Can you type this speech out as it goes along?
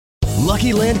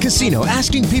Lucky Land Casino,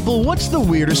 asking people, what's the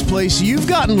weirdest place you've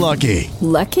gotten lucky?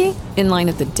 Lucky? In line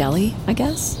at the deli, I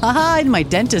guess? Aha, in my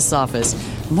dentist's office.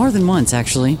 More than once,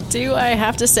 actually. Do I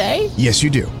have to say? Yes, you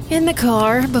do. In the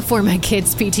car before my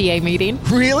kids' PTA meeting.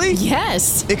 Really?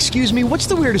 Yes. Excuse me, what's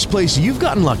the weirdest place you've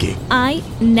gotten lucky? I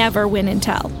never win and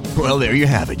tell. Well, there you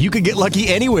have it. You can get lucky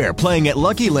anywhere, playing at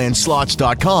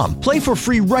LuckyLandSlots.com. Play for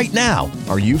free right now.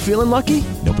 Are you feeling lucky?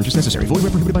 No purchase necessary. Void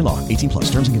where prohibited by law. 18+.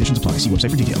 Terms and conditions apply. See website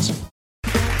for details.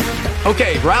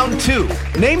 Okay, round two.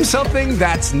 Name something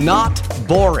that's not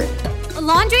boring. A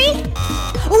laundry?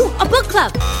 Ooh, a book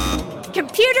club.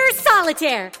 Computer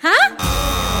solitaire, huh?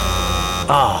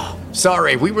 Ah,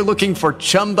 sorry, we were looking for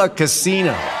Chumba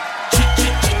Casino.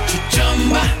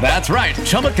 That's right,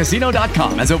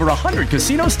 ChumbaCasino.com has over 100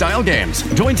 casino-style games.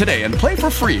 Join today and play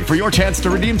for free for your chance to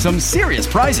redeem some serious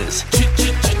prizes.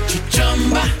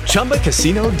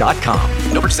 ChumbaCasino.com.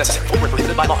 No purchase necessary. Void where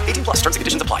prohibited by law. 18+. Terms and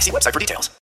conditions apply. See website for details.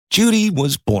 Judy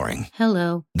was boring.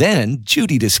 Hello. Then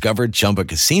Judy discovered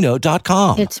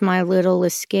ChumbaCasino.com. It's my little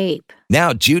escape.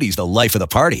 Now Judy's the life of the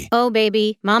party. Oh,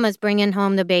 baby, mama's bringing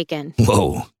home the bacon.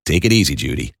 Whoa, take it easy,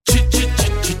 Judy.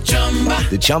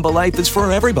 The Chumba life is for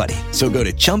everybody. So go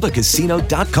to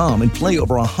ChumbaCasino.com and play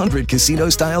over 100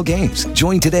 casino-style games.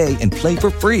 Join today and play for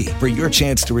free for your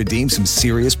chance to redeem some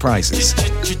serious prizes.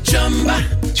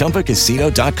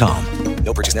 ChumbaCasino.com.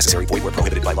 No purchase necessary. Void where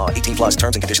prohibited by law. 18+.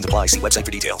 Terms and conditions apply. See website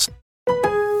for details.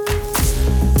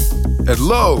 At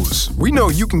Lowe's, we know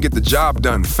you can get the job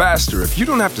done faster if you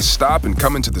don't have to stop and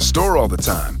come into the store all the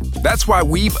time. That's why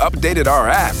we've updated our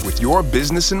app with your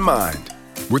business in mind.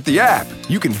 With the app,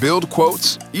 you can build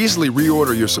quotes, easily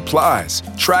reorder your supplies,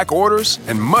 track orders,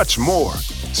 and much more.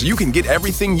 So you can get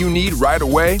everything you need right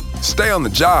away, stay on the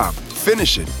job,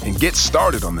 finish it, and get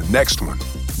started on the next one.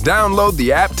 Download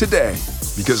the app today,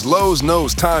 because Lowe's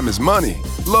knows time is money.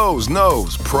 Lowe's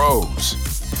knows pros.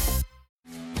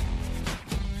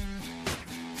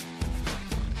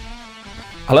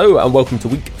 Hello and welcome to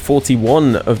week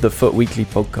 41 of the FUT Weekly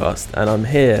podcast, and I'm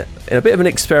here in a bit of an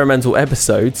experimental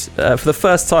episode for the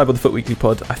first time on the FUT Weekly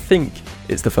pod. I think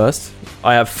it's the first.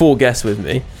 I have 4 guests with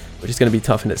me, which is going to be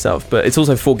tough in itself, but it's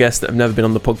also 4 guests that have never been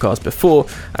on the podcast before,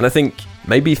 and I think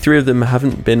maybe 3 of them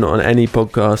haven't been on any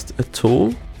podcast at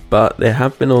all, but they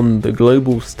have been on the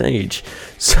global stage,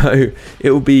 so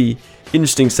it will be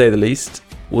interesting to say the least.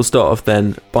 We'll start off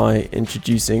then by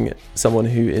introducing someone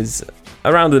who is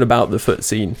around and about the FUT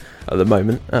scene at the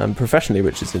moment, professionally,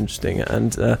 which is interesting,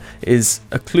 and is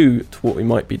a clue to what we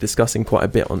might be discussing quite a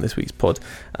bit on this week's pod,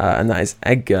 and that is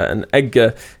Edgar. And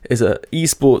Edgar is an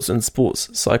esports and sports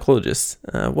psychologist.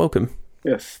 Welcome.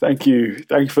 Yes, thank you.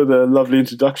 Thank you for the lovely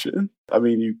introduction. I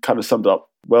mean, you kind of summed up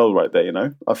well right there, you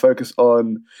know. I focus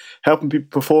on helping people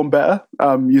perform better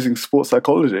using sports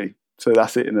psychology. So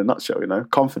that's it in a nutshell, you know.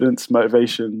 Confidence,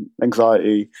 motivation,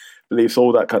 anxiety, beliefs,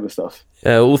 all that kind of stuff.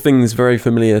 All things very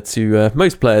familiar to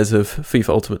most players of FIFA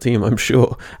Ultimate Team, I'm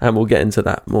sure, and we'll get into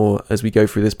that more as we go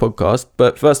through this podcast.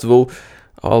 But first of all,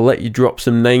 I'll let you drop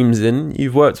some names in.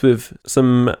 You've worked with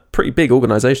some pretty big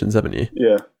organisations, haven't you?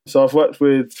 Yeah. So I've worked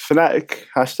with Fnatic,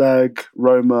 Hashtag,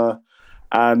 Roma,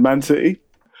 and Man City.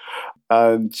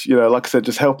 And, you know, like I said,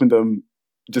 just helping them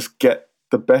just get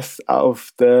the best out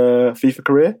of their FIFA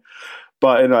career.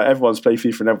 But, you know, everyone's played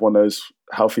FIFA and everyone knows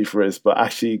how FIFA is, but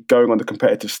actually going on the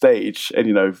competitive stage and,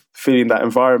 you know, feeling that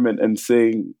environment and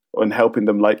seeing and helping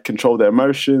them like control their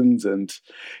emotions and,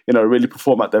 you know, really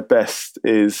perform at their best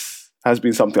has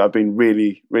been something I've been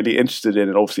really, really interested in,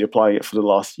 and obviously applying it for the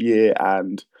last year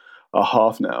and a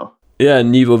half now. Yeah,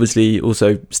 and you've obviously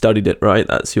also studied it, right?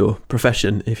 That's your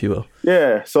profession, if you will.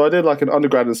 Yeah, so I did like an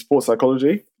undergrad in sports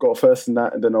psychology, got a first in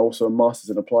that, and then also a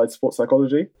master's in applied sports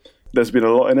psychology. There's been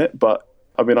a lot in it, but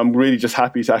I mean, I'm really just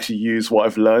happy to actually use what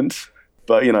I've learned.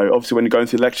 But, you know, obviously when you're going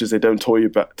through lectures, they don't tell you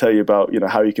about, you know,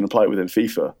 how you can apply it within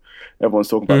FIFA. Everyone's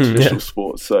talking about traditional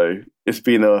sports. So it's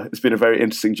been a very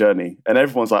interesting journey. And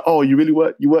everyone's like, oh, you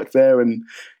work there. And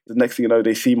the next thing you know,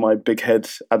 they see my big head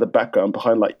at the background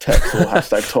behind like text or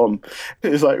hashtag Tom.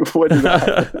 It's like, when did that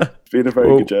happen? It's been a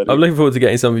very good journey. I'm looking forward to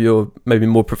getting some of your maybe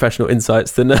more professional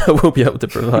insights than we'll be able to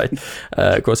provide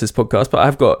across this podcast. But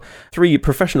I've got 3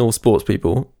 professional sports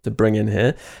people to bring in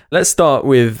here. Let's start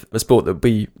with a sport that will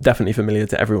be definitely familiar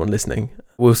to everyone listening.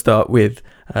 We'll start with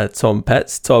Tom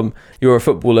Petts. Tom, you're a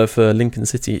footballer for Lincoln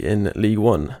City in League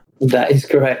One. That is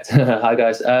correct. Hi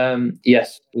guys.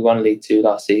 Yes, we won League 2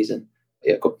 last season.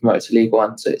 Yeah, got promoted to League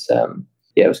 1. So it's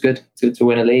it was good to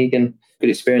win a league, and good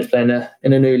experience playing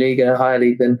in a new league, a higher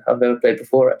league than I've ever played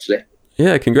before, actually.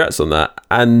 Yeah, congrats on that.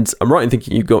 And I'm right in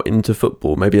thinking you got into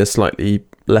football maybe a slightly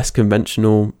less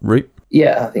conventional route.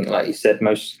 Yeah, I think like you said,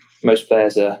 most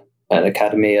players are an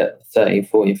academy at 13,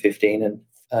 14, 15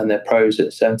 and they're pros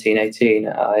at 17, 18.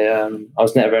 I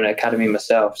was never in an academy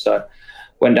myself, so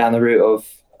went down the route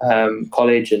of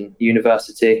college and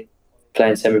university,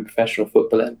 playing semi-professional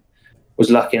football, and was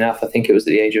lucky enough, I think it was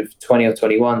at the age of 20 or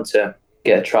 21, to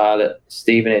get a trial at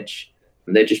Stevenage.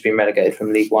 They'd just been relegated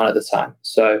from League One at the time.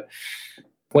 So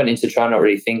went into trial not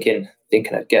really thinking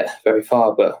I'd get very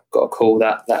far, but got a call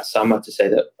that summer to say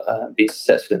that I'd be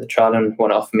successful in the trial and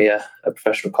want to offer me a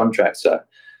professional contract. So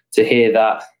to hear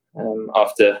that,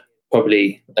 after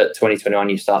probably at 2021,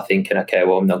 you start thinking, okay,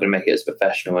 well, I'm not going to make it as a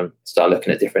professional, and start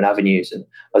looking at different avenues. And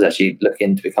I was actually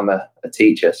looking to become a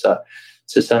teacher. So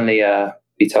suddenly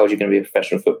be told you're going to be a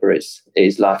professional footballer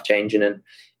is life-changing, and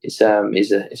it's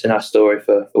a nice story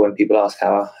for when people ask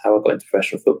how I got into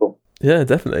professional football. Yeah,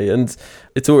 definitely. And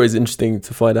it's always interesting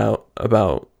to find out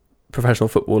about professional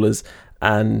footballers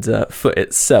and FUT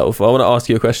itself. I want to ask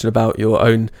you a question about your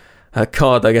own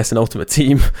card, I guess, in Ultimate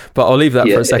Team, but I'll leave that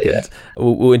for a second. Yeah.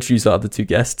 We'll introduce our other two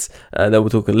guests, then we'll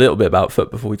talk a little bit about FUT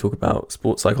before we talk about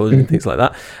sports psychology and things like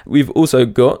that. We've also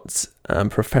got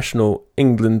professional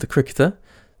England cricketer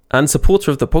and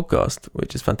supporter of the podcast,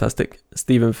 which is fantastic,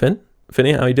 Stephen Finn.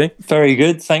 Finny, how are you doing? Very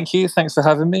good, thank you. Thanks for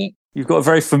having me. You've got a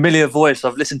very familiar voice.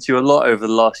 I've listened to you a lot over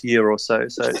the last year or so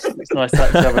it's nice to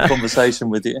actually have a conversation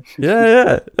with you.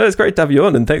 Yeah. No, it's great to have you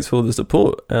on, and thanks for all the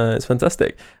support. It's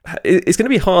fantastic. It's going to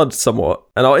be hard somewhat,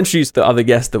 and I'll introduce the other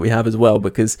guest that we have as well,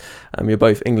 because you're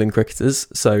both England cricketers.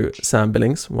 So Sam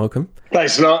Billings, welcome.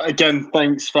 Thanks a lot. Again,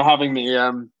 thanks for having me.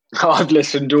 I've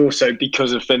listened also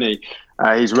because of Finny.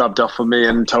 He's rubbed off on me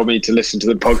and told me to listen to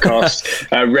the podcast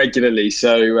regularly.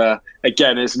 So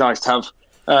again, it's nice to have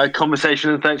conversation,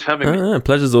 and thanks for having me.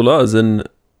 Pleasure's all ours, and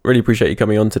really appreciate you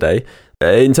coming on today.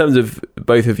 In terms of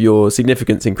both of your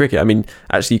significance in cricket, I mean,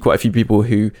 actually quite a few people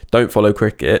who don't follow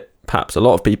cricket, perhaps a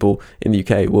lot of people in the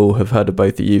UK, will have heard of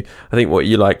both of you. I think what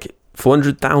you like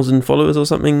 400,000 followers or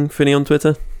something, Finny, on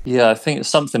Twitter? Yeah, I think it's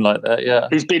something like that, yeah.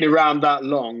 He's been around that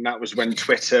long. That was when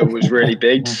Twitter was really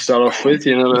big to start off with,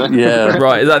 you know. Yeah,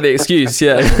 right. Is that the excuse?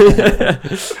 Yeah.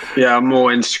 Yeah, I'm more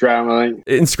Instagram, I think.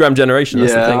 Instagram generation,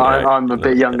 that's the thing. Right? I'm a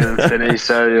bit younger than Finny,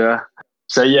 so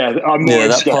yeah, I'm more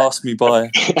that passed me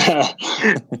by.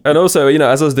 And also,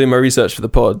 as I was doing my research for the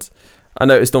pod, I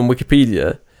noticed on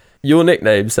Wikipedia, your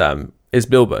nickname, Sam, is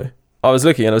Bilbo. I was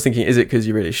looking and I was thinking, is it because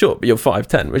you're really short? But you're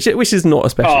 5'10", which is not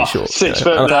especially short. 6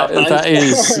 foot now, that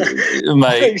is,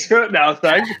 mate. 6 foot now,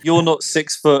 thanks. You're not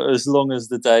 6 foot as long as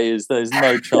the day is. There's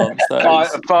no chance.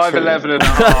 5'11" and a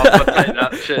half. I'll take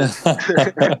that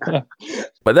shit.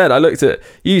 But then I looked at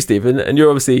you, Stephen, and you're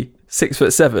obviously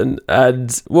 6'7",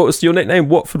 and what was your nickname?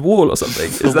 Watford Wall or something?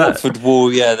 Is that Watford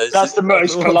Wall? Yeah, that's the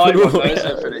most polite one, though,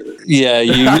 isn't it? Yeah,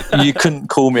 you couldn't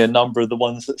call me a number of the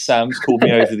ones that Sam's called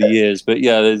me over the years, but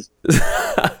yeah,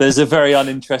 there's a very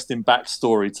uninteresting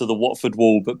backstory to the Watford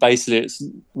Wall, but basically it's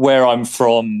where I'm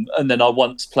from, and then I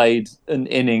once played an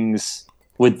innings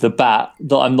with the bat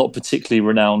that I'm not particularly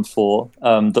renowned for,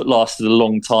 that lasted a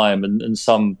long time, and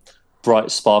some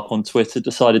bright spark on Twitter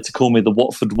decided to call me the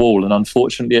Watford Wall, and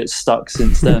unfortunately it's stuck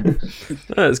since then.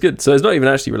 That's good. So it's not even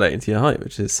actually relating to your height,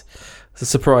 which is a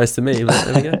surprise to me. But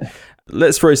there we go.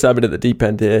 Let's throw Sam in at the deep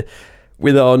end here.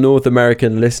 With our North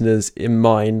American listeners in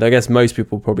mind, I guess most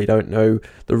people probably don't know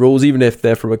the rules, even if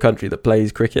they're from a country that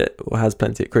plays cricket or has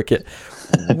plenty of cricket.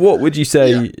 What would you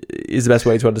say is the best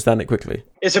way to understand it quickly?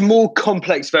 It's a more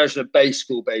complex version of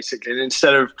baseball, basically. And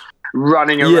instead of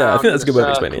running around I think that's a good way of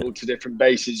explaining it. To different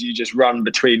bases, you just run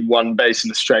between one base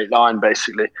in a straight line,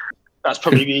 basically. That's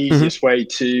probably the easiest way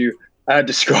to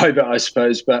describe it, I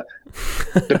suppose. But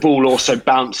the ball also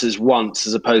bounces once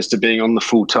as opposed to being on the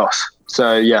full toss.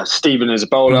 So, yeah, Stephen is a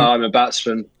bowler, I'm a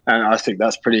batsman, and I think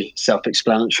that's pretty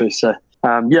self-explanatory. So,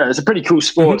 it's a pretty cool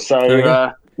sport.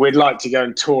 So we'd like to go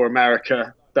and tour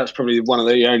America. That's probably one of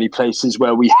the only places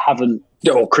where we haven't,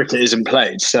 or cricket isn't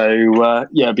played. So,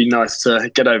 it'd be nice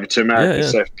to get over to America.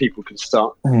 So if people can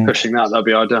start pushing that, that'd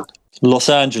be ideal. Los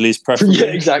Angeles, preferably. Yeah,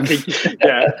 exactly.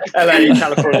 Yeah, LA,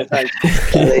 California, thanks.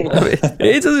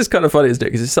 It is kind of funny, isn't it?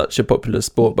 Because it's such a popular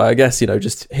sport, but I guess,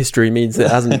 just history means it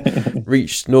hasn't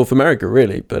reached North America,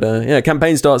 really. But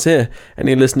campaign starts here.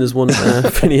 Any listeners want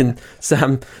Finny and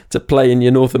Sam to play in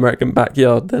your North American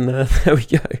backyard, then there we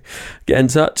go. Get in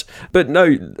touch. But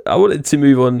no, I wanted to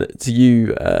move on to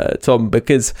you, Tom,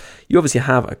 because you obviously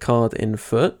have a card in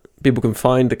FUT. People can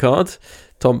find the card,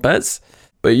 Tom Betts.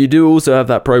 But you do also have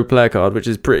that pro player card, which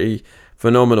is pretty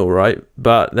phenomenal, right?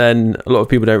 But then a lot of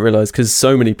people don't realise, because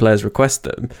so many players request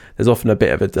them, there's often a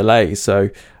bit of a delay. So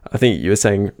I think you were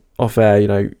saying off air,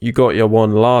 you got your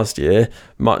one last year,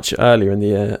 much earlier in the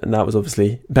year, and that was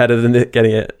obviously better than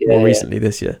getting it more recently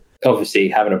this year. obviously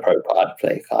having a pro card,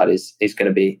 player card is going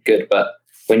to be good. But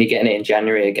when you're getting it in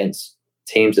January against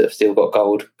teams that have still got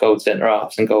gold centre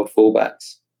halves and gold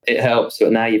fullbacks, it helps.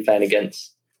 But now you're playing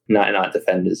against 99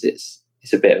 defenders. It's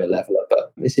a bit of a leveler,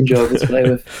 but it's enjoyable to play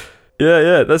with.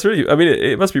 Yeah, that's really. I mean,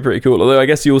 it must be pretty cool. Although I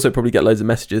guess you also probably get loads of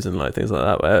messages and like things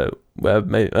like that, where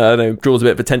maybe, I don't know, draws a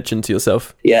bit of attention to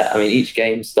yourself. Yeah, I mean, each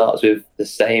game starts with the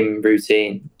same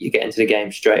routine. You get into the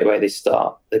game straight away. They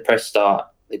press start,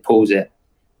 they pause it.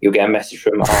 You'll get a message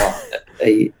from, is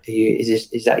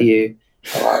that you?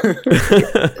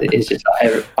 It's just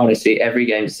like, honestly, every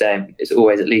game's the same. It's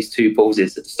always at least 2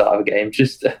 pauses at the start of a game.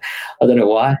 Just I don't know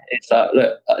why. It's like,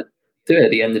 look, do it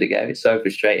at the end of the game. It's so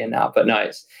frustrating now, but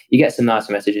no, you get some nice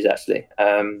messages actually.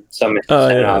 Some messages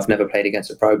saying, I've never played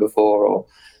against a pro before, or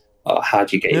how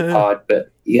do you get your card?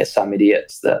 But you get some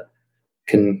idiots that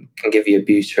can give you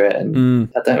abuse for it,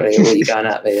 and I don't really know what you're going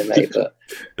at there, mate, but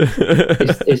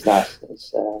it's nice.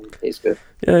 It's good.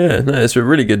 Yeah, no, it's a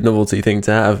really good novelty thing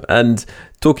to have. And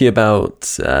talking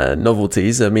about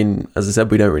novelties, I mean, as I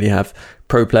said, we don't really have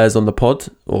pro players on the pod,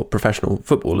 or professional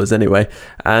footballers anyway,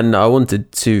 and I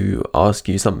wanted to ask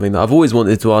you something that I've always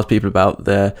wanted to ask people about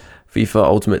their FIFA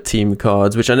Ultimate Team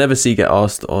cards, which I never see get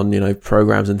asked on,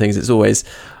 programs and things. It's always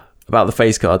about the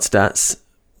face card stats.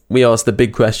 We ask the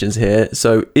big questions here.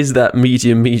 So is that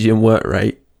medium work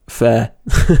rate fair?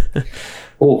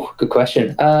 Oh, good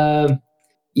question.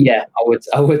 Yeah, I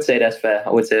would say that's fair.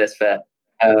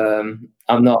 I'm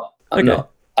not. I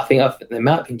think they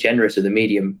might have been generous with the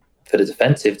medium for the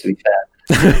defensive, to be fair.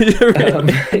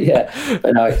 Yeah,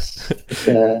 but no, it's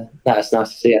nice to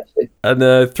see actually. And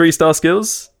 3-star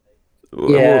skills?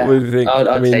 Yeah, what do you think?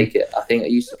 I'd take it. I think I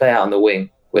used to play out on the wing,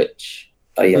 which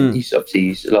I used to obviously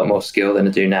use a lot more skill than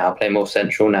I do now. I play more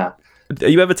central now. Are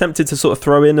you ever tempted to sort of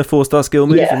throw in a 4-star skill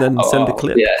move and then send a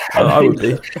clip? Yeah, I would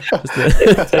be.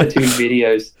 13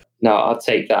 videos. No, I'll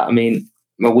take that. I mean,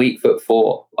 my weak foot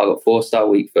 4, I got 4-star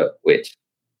weak foot, which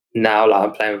now, like,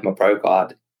 I'm playing with my pro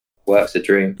card, works a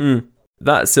dream.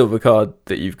 That silver card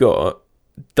that you've got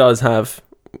does have,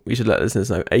 we should let listeners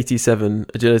know, 87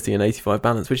 agility and 85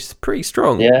 balance, which is pretty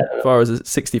strong as far as a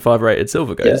 65 rated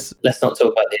silver goes. Yeah. Let's not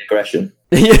talk about the aggression.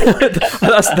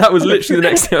 That was literally the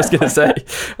next thing I was going to say.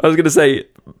 I was going to say,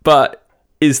 but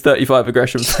is 35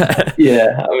 aggression fair?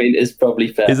 Yeah, I mean, it's probably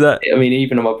fair. Is that? I mean,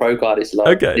 even on my pro card, it's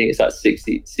like, I think it's like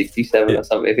 60, 67 or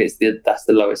something. If that's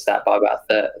the lowest stat by about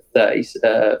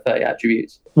 30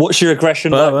 attributes. What's your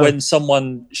aggression like when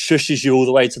someone shushes you all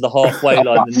the way to the halfway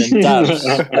line and then dabs?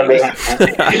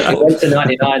 I went to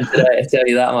 99 today, I tell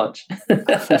you that much.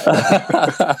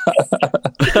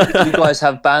 Do you guys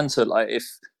have banter, like if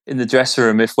in the dressing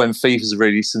room, if when FIFA's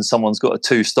released and someone's got a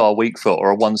 2-star weak foot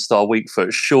or a 1-star weak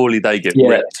foot, surely they get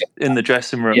ripped in the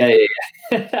dressing room? Yeah.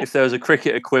 If there was a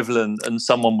cricket equivalent and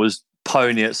someone was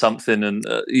pony at something and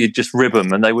you'd just rib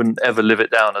them and they wouldn't ever live it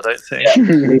down, I don't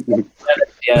think.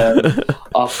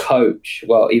 Our coach,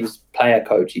 well, he was player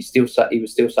coach. He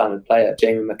was still signed player,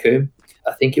 Jamie McComb.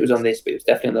 I think it was on this, but it was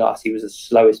definitely on the last. He was the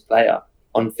slowest player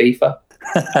on FIFA.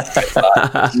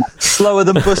 Slower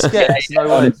than Busquets? No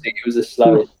way. Honestly, he was the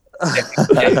slowest.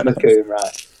 McComb,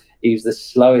 right? He was the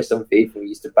slowest on FIFA. We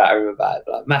used to batter him about it.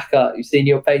 Like, Macca, you've seen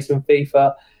your pace on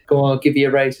FIFA. Come on, I'll give you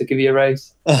a race. But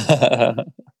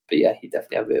yeah, he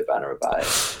definitely had a bit of banter about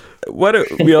it. Why don't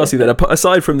we ask you then,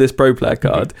 aside from this pro player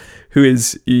card, who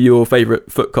is your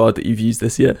favourite foot card that you've used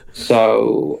this year?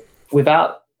 So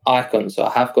without icons, so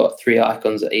I have got 3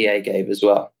 icons that EA gave as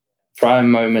well.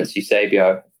 Prime Moments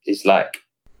Eusebio is like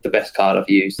the best card I've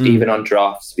used, even on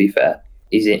drafts, to be fair.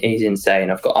 He's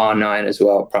insane. I've got R9 as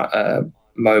well,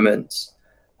 Moments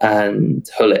and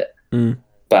Hullet.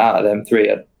 But out of them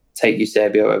 3, I'd take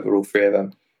Eusebio over all 3 of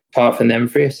them. Apart from them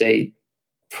 3, I say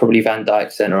probably Van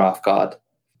Dijk centre-half card.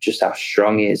 Just how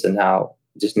strong he is and how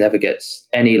just never gets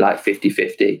any like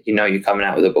 50-50. You know you're coming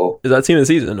out with the ball. Is that team of the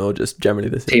season or just generally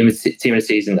this season? Team of the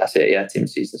season, that's it. Yeah, team of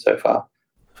the season so far.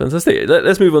 Fantastic.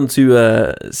 Let's move on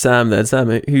to Sam then.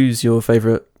 Sam, who's your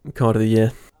favourite card of the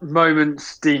year?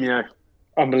 Moments Dino.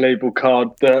 Unbelievable card.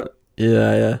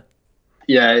 Yeah,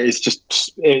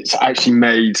 it's actually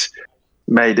made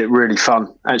it really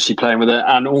fun actually playing with it.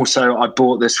 And also I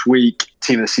bought this week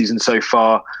team of the season so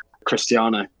far,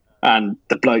 Cristiano, and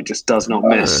the bloke just does not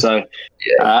miss. So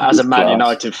as a Man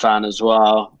United fan as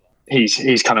well,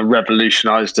 he's kind of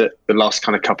revolutionised it the last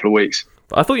kind of couple of weeks.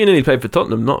 I thought you nearly played for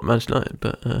Tottenham, not Manchester United,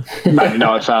 but Man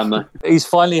United fan though. He's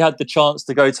finally had the chance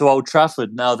to go to Old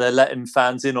Trafford. Now they're letting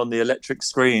fans in on the electric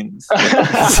screens.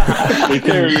 he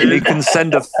can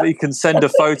send a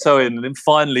photo in, and then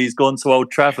finally he's gone to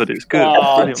Old Trafford. It's good.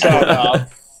 Oh,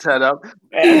 turn up.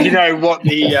 You know what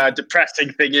the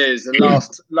depressing thing is?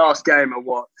 The last game I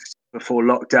watched, before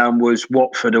lockdown was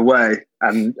Watford away,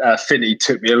 and Finney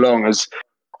took me along as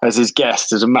his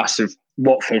guest, as a massive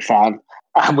Watford fan,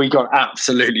 and we got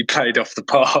absolutely played off the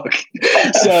park.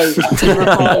 So he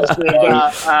reminds me of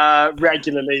that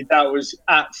regularly. That was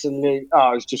absolute.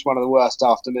 Oh, it was just one of the worst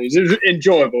afternoons. It was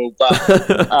enjoyable, but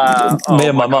me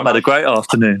and my mum had a great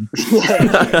afternoon.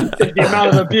 The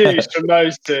amount of abuse from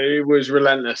those two was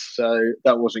relentless. So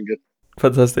that wasn't good.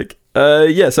 Fantastic.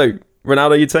 So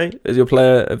Ronaldo, you'd say, is your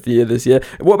player of the year this year.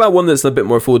 What about one that's a bit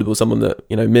more affordable, someone that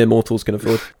mere mortals can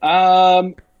afford?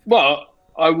 Well,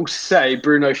 I will say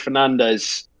Bruno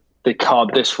Fernandes, the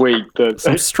card this week.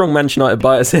 Some strong Manchester United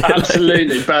bias here.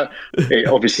 Absolutely, but it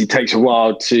obviously takes a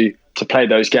while to play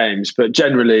those games. But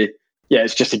generally,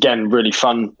 it's just, again, really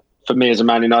fun for me as a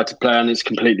Man United player, and it's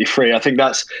completely free. I think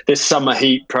this summer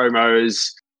heat promo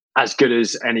is as good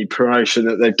as any promotion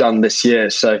that they've done this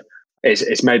year. So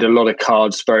it's made a lot of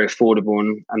cards very affordable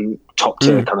and top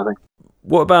tier kind of thing.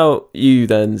 What about you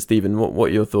then, Stephen? What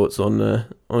are your thoughts on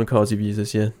cards you've used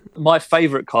this year? My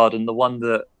favourite card, and the one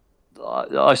that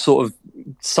I sort of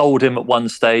sold him at one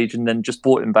stage and then just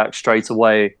bought him back straight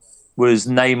away, was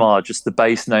Neymar, just the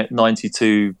base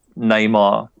 92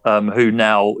 Neymar, who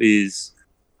now is,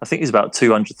 I think he's about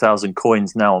 200,000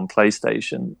 coins now on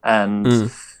PlayStation.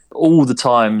 And all the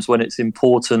times when it's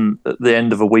important at the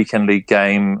end of a weekend league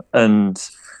game and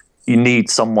you need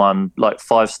someone like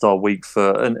 5-star weak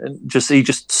foot, and he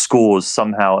just scores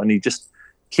somehow, and he just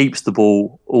keeps the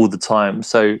ball all the time.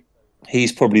 So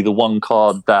he's probably the one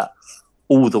card that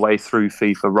all the way through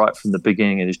FIFA, right from the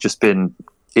beginning, has just been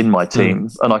in my team.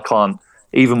 And I can't,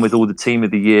 even with all the team of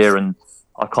the year, and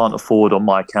I can't afford on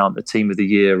my account a team of the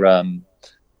year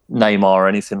Neymar or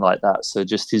anything like that. So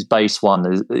just his base one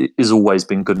has always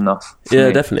been good enough.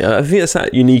 Yeah, definitely. I think it's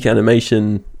that unique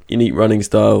animation, unique running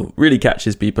style really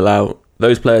catches people out.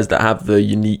 Those players that have the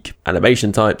unique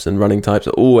animation types and running types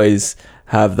always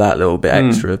have that little bit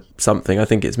extra something. I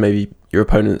think it's maybe your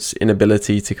opponent's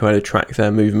inability to kind of track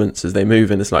their movements as they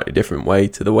move in a slightly different way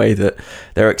to the way that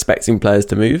they're expecting players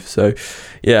to move. So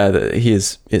yeah, he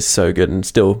is so good and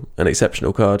still an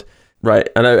exceptional card. Right,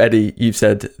 I know, Eddie, you've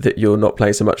said that you're not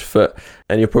playing so much FUT,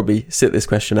 and you'll probably sit this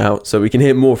question out so we can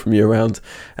hear more from you around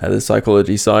the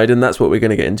psychology side, and that's what we're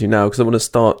going to get into now, because I want to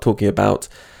start talking about,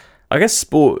 I guess,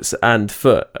 sports and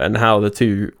FUT and how the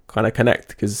two kind of connect,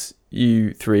 because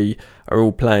you three are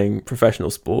all playing professional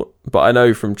sport. But I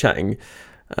know from chatting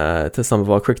to some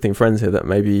of our cricketing friends here that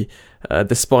maybe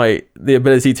despite the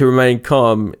ability to remain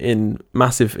calm in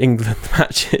massive England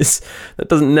matches, that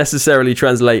doesn't necessarily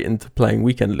translate into playing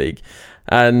weekend league.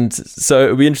 And so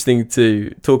it'll be interesting to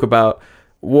talk about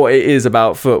what it is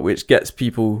about FUT which gets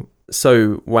people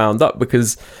so wound up,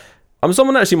 because I'm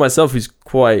someone actually myself who's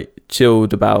quite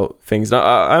chilled about things.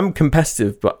 I'm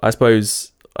competitive, but I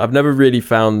suppose I've never really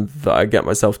found that I get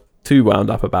myself too wound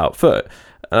up about FUT.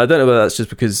 And I don't know whether that's just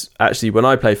because actually when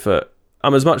I play FUT,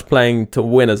 I'm as much playing to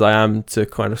win as I am to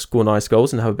kind of score nice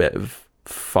goals and have a bit of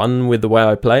fun with the way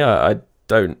I play. I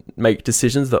don't make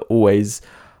decisions that always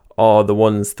are the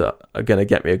ones that are going to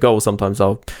get me a goal. Sometimes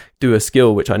I'll do a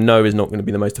skill which I know is not going to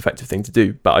be the most effective thing to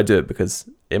do, but I do it because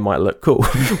it might look cool,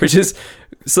 which is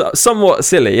somewhat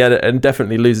silly and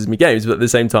definitely loses me games, but at the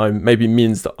same time maybe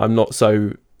means that I'm not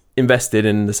so invested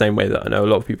in the same way that I know a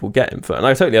lot of people get in FUT. And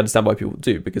I totally understand why people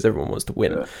do, because everyone wants to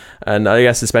win. Yeah. And I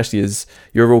guess especially as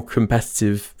you're all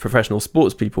competitive professional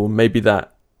sports people, maybe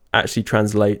that actually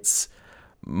translates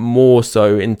more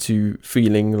so into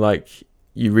feeling like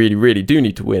you really, really do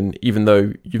need to win, even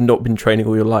though you've not been training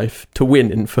all your life to win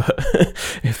in FUT,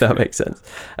 if that makes sense.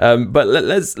 But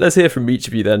let's hear from each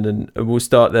of you then, and we'll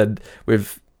start then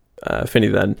with Finney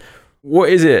then. What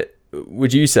is it,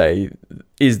 would you say,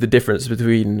 is the difference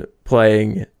between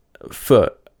playing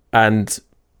FUT and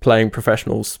playing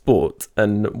professional sport,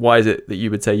 and why is it that you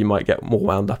would say you might get more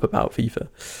wound up about FIFA?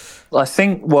 I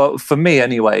think, well, for me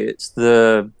anyway, it's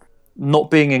the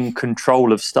not being in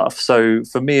control of stuff. So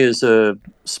for me as a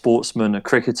sportsman, a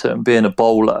cricketer, and being a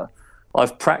bowler,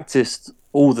 I've practiced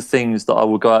all the things that I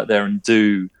will go out there and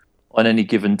do on any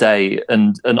given day,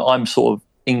 and I'm sort of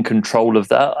in control of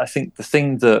that. I think the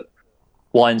thing that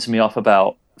winds me up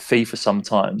about FIFA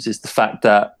sometimes is the fact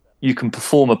that you can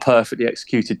perform a perfectly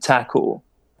executed tackle,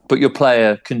 but your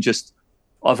player can just,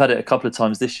 I've had it a couple of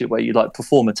times this year where you like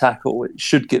perform a tackle, it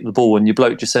should get the ball, and your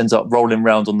bloke just ends up rolling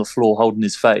around on the floor holding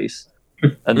his face,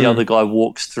 and the other guy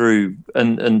walks through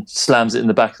and slams it in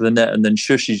the back of the net and then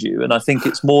shushes you. And I think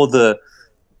it's more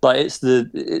it's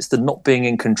the not being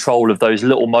in control of those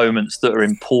little moments that are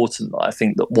important, I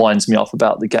think, that winds me up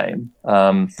about the game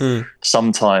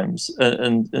sometimes.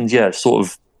 And yeah, sort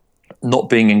of not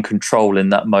being in control in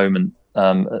that moment,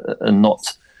 and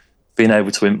not being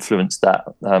able to influence that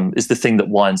is the thing that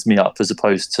winds me up, as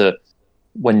opposed to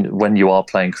when you are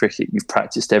playing cricket, you've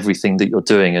practiced everything that you're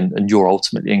doing and you're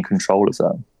ultimately in control of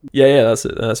that. Yeah, that's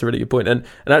a really good point. And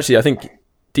actually, I think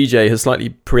DJ has slightly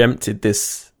preempted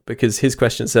this, because his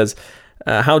question says,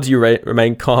 how do you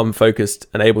remain calm, focused,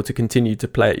 and able to continue to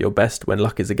play at your best when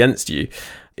luck is against you?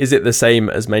 Is it the same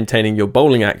as maintaining your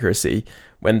bowling accuracy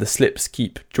when the slips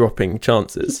keep dropping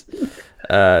chances?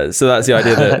 So that's the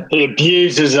idea that he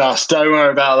abuses us. Don't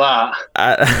worry about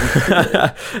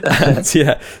that. And,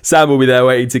 yeah, Sam will be there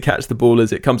waiting to catch the ball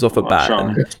as it comes off a bat,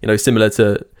 and similar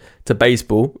to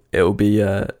baseball, it will be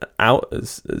out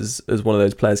as one of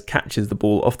those players catches the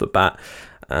ball off the bat.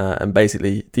 And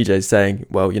basically, DJ's saying,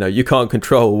 well, you can't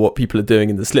control what people are doing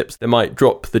in the slips. They might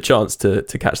drop the chance to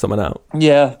catch someone out.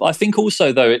 Yeah, I think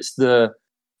also, though, it's the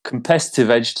competitive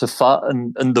edge to FUT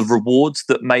and the rewards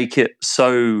that make it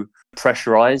so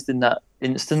pressurized in that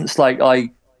instance. Like I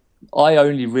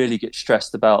only really get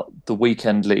stressed about the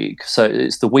weekend league. So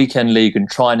it's the weekend league and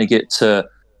trying to get to.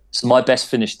 So my best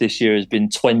finish this year has been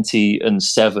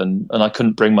 20-7, and I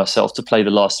couldn't bring myself to play the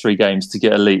last 3 games to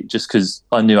get elite just because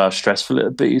I knew how stressful it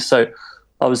would be. So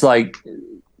I was like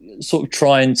sort of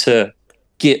trying to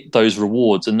get those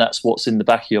rewards, and that's what's in the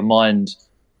back of your mind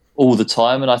all the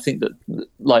time. And I think that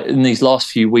like in these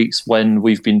last few weeks when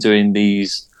we've been doing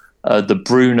these the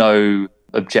Bruno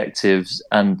objectives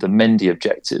and the Mendy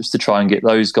objectives to try and get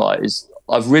those guys,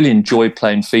 I've really enjoyed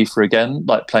playing FIFA again,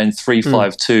 like playing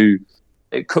 3-5-2.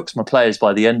 It cooks my players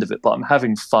by the end of it, but I'm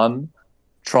having fun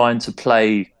trying to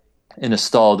play in a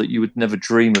style that you would never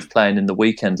dream of playing in the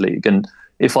weekend league. And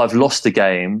if I've lost a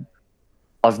game,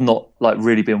 I've not like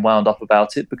really been wound up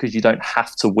about it, because you don't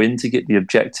have to win to get the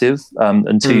objective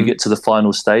until you get to the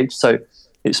final stage. So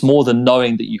it's more than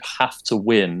knowing that you have to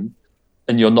win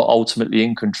and you're not ultimately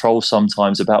in control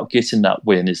sometimes about getting that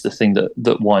win is the thing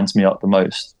that winds me up the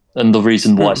most. And the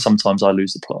reason why sometimes I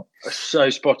lose the plot. So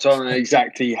spot on, and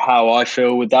exactly how I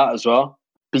feel with that as well.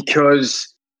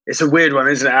 Because it's a weird one,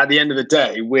 isn't it? At the end of the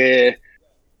day, we're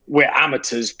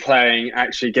amateurs playing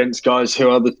actually against guys who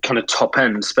are the kind of top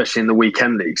end, especially in the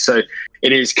weekend league. So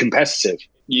it is competitive.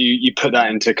 You put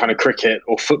that into kind of cricket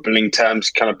or footballing terms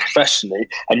kind of professionally,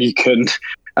 and you can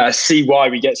see why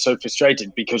we get so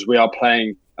frustrated, because we are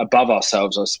playing above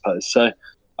ourselves, I suppose. So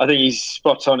I think he's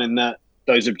spot on in that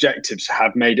those objectives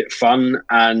have made it fun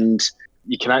and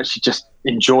you can actually just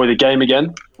enjoy the game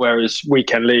again, whereas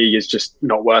weekend league is just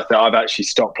not worth it. I've actually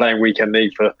stopped playing weekend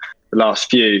league for the last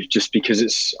few just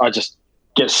because I just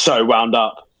get so wound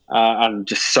up and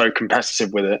just so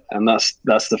competitive with it, and that's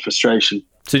the frustration.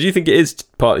 So do you think it is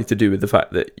partly to do with the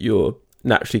fact that you're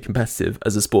naturally competitive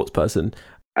as a sports person?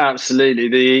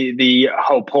 Absolutely. The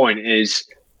whole point is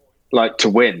like to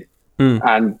win,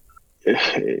 and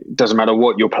it doesn't matter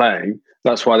what you're playing.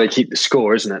 That's why they keep the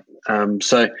score, isn't it?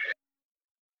 So,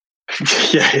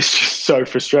 yeah, it's just so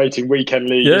frustrating. Weekend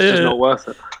league is just not worth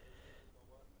it.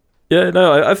 Yeah,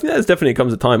 no, I think there's definitely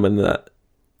comes a time when that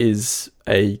is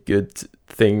a good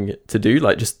thing to do.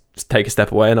 Like, just take a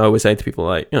step away. And I always say to people,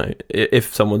 like,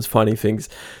 if someone's finding things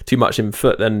too much in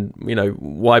FUT, then,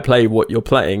 why play what you're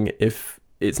playing if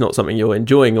it's not something you're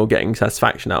enjoying or getting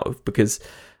satisfaction out of? Because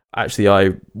actually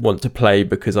I want to play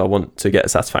because I want to get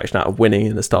satisfaction out of winning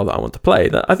in the style that I want to play.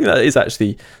 I think that is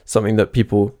actually something that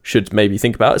people should maybe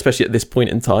think about, especially at this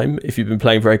point in time. If you've been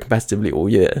playing very competitively all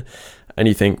year and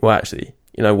you think, well, actually,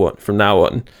 you know what, from now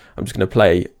on, I'm just going to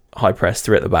play high press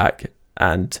 3 at the back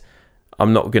and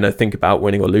I'm not going to think about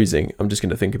winning or losing. I'm just going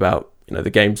to think about, the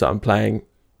games that I'm playing,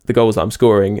 the goals that I'm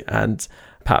scoring, and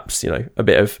perhaps, a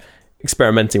bit of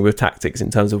experimenting with tactics in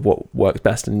terms of what works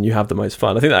best and you have the most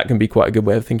fun. I think that can be quite a good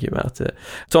way of thinking about it.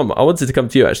 Tom, I wanted to come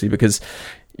to you actually because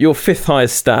your 5th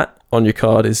highest stat on your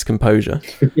card is composure.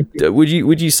 Would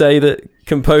you say that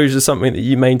composure is something that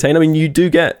you maintain? I mean, you do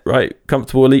get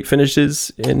comfortable elite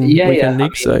finishes in weekend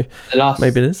league, so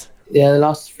maybe it is. Yeah, the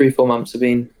last 3-4 months have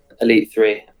been elite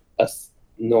 3. That's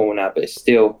normal now, but it's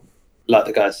still, like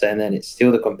the guy's saying then, it's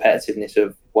still the competitiveness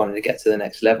of wanting to get to the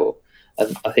next level.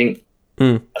 And I think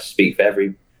I speak for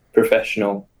every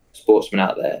professional sportsman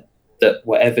out there that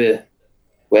whatever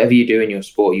you do in your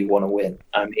sport, you want to win.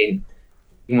 I mean,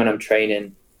 even when I'm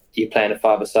training, you're playing a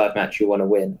 5-a-side match, you want to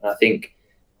win. And I think,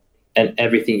 and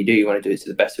everything you do, you want to do it to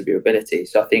the best of your ability.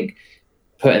 So I think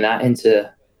putting that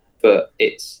into, but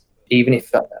it's, even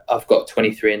if I've got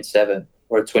 23-7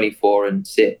 or a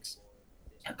 24-6,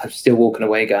 I'm still walking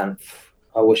away going,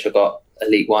 I wish I got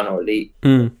elite 1 or elite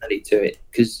 2.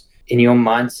 Because in your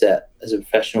mindset as a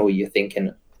professional, you're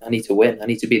thinking, I need to win. I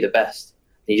need to be the best.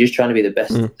 And you're just trying to be the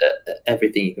best at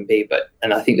everything you can be.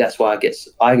 And I think that's why I get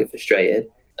frustrated.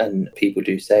 And people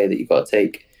do say that you've got to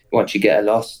take once you get a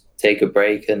loss, take a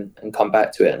break and come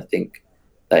back to it. And I think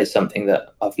that is something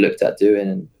that I've looked at doing.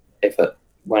 And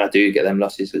when I do get them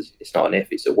losses, it's not an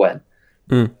if, it's a when.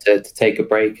 To take a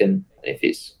break, and if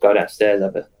it's go downstairs,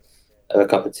 have a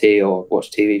cup of tea or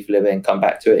watch TV for a little bit and come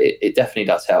back to it, it definitely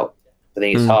does help. I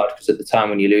think it's hard because at the time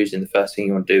when you're losing, the first thing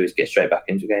you want to do is get straight back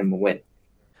into a game and win.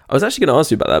 I was actually going to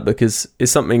ask you about that because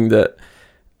it's something that,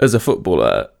 as a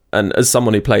footballer and as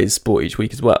someone who plays sport each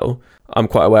week as well, I'm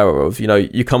quite aware of. You know,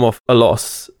 you come off a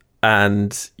loss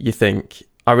and you think,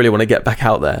 I really want to get back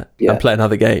out there and play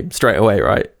another game straight away,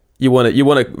 right? You want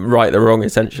to right the wrong,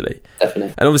 essentially.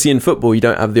 Definitely. And obviously in football, you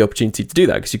don't have the opportunity to do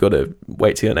that because you've got to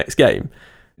wait till your next game.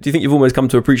 Do you think you've almost come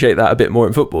to appreciate that a bit more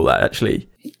in football, that actually?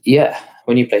 Yeah.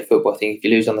 When you play football, I think if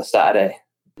you lose on the Saturday,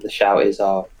 the shout is,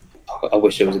 I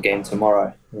wish there was a game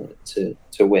tomorrow to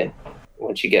win.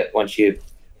 Once you think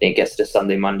it gets to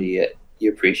Sunday, Monday,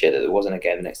 you appreciate that there wasn't a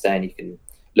game the next day, and you can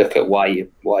look at why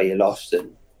you lost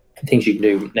and things you can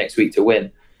do next week to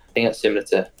win. I think that's similar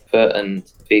to FUT and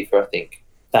FIFA. I think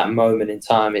that moment in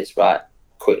time is right,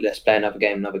 quick, let's play another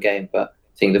game. But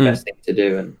I think the best thing to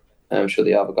do, and I'm sure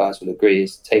the other guys will agree,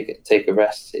 is take a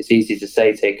rest. It's easy to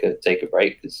say take a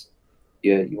break because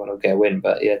you want to get a win,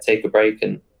 but take a break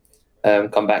and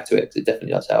come back to it because it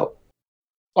definitely does help.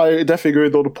 I definitely agree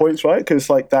with all the points, right? Because it's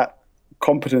like that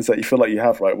competence that you feel like you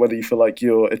have, right? Whether you feel like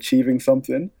you're achieving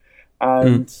something,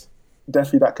 and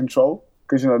definitely that control.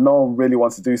 Because, no one really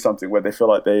wants to do something where they feel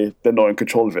like they're not in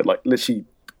control of it. Like literally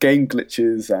game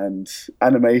glitches and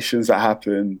animations that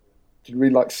happen can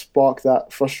really spark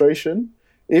that frustration.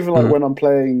 Even when I'm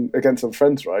playing against some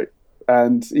friends, right?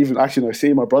 And even actually,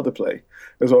 seeing my brother play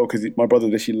as well, because my brother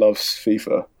literally loves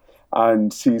FIFA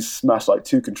and he's smashed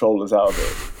 2 controllers out of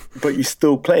it. But you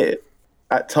still play it.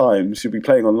 At times, you'll be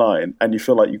playing online and you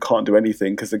feel like you can't do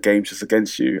anything because the game's just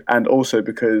against you. And also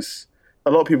because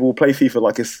a lot of people will play FIFA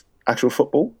like it's actual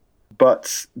football,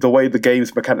 but the way the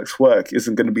game's mechanics work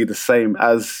isn't going to be the same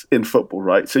as in football,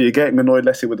 right? So you're getting annoyed,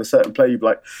 let's say, with a certain player, you'd be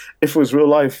like, if it was real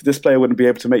life, this player wouldn't be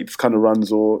able to make this kind of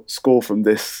runs or score from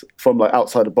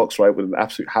outside the box, right, with an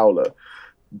absolute howler.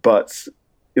 But,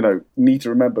 need to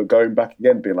remember going back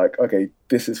again, being like, okay,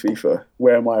 this is FIFA.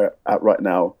 Where am I at right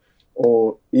now?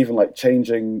 Or even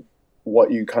changing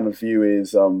what you kind of view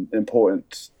is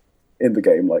important in the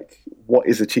game. What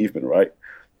is achievement, right?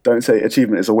 Don't say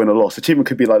achievement is a win or loss. Achievement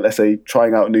could be let's say,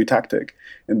 trying out a new tactic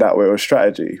in that way, or a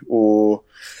strategy, or,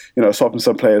 swapping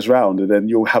some players around, and then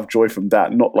you'll have joy from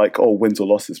that, not wins or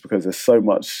losses, because there's so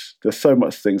much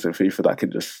things in FIFA that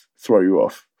can just throw you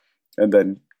off and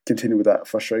then continue with that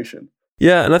frustration.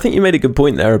 Yeah, and I think you made a good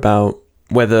point there about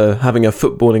whether having a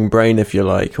footballing brain, if you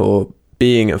like, or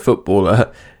being a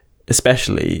footballer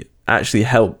especially, actually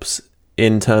helps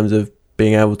in terms of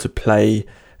being able to play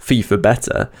FIFA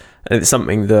better. And it's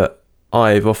something that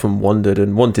I've often wondered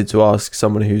and wanted to ask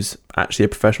someone who's actually a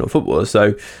professional footballer.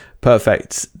 So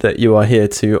perfect that you are here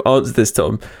to answer this,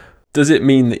 Tom. Does it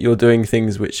mean that you're doing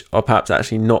things which are perhaps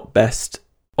actually not best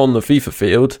on the FIFA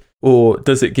field, or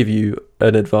does it give you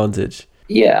an advantage?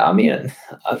 Yeah, I mean,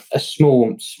 a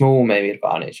small maybe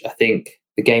advantage. I think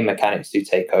the game mechanics do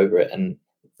take over it. And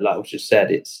like I just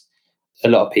said, it's a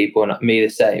lot of people, and me the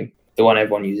same, the one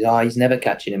everyone uses, he's never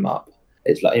catching him up.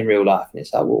 It's in real life, and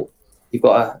it's well, you've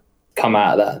got to come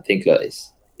out of that and think, look,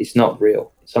 it's not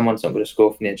real. Someone's not going to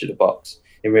score from the edge of the box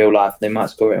in real life. They might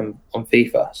score it on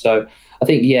FIFA. So I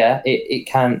think, it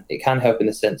can help in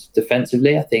the sense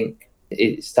defensively. I think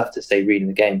it's tough to say reading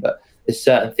the game, but there's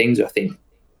certain things I think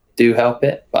do help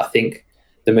it. But I think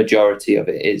the majority of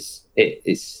it is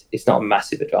it's not a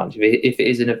massive advantage. If it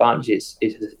is an advantage,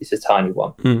 it's a tiny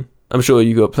one. I'm sure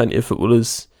you've got plenty of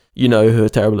footballers who are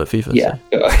terrible at FIFA. Yeah.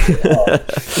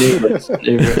 Numerous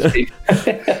people.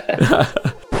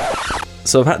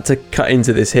 So I've had to cut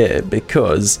into this here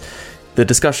because the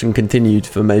discussion continued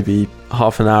for maybe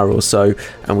half an hour or so,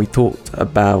 and we talked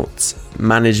about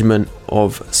management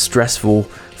of stressful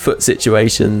FUT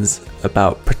situations,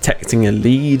 about protecting a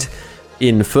lead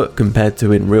in FUT compared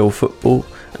to in real football,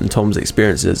 and Tom's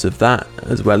experiences of that,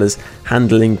 as well as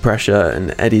handling pressure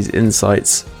and Eddie's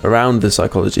insights around the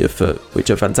psychology of FUT, which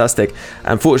are fantastic.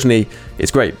 And fortunately,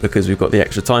 it's great because we've got the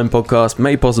Extra Time podcast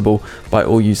made possible by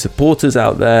all you supporters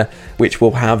out there, which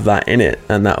will have that in it,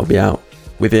 and that will be out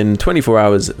within 24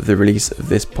 hours of the release of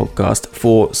this podcast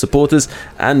for supporters.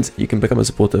 And you can become a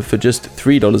supporter for just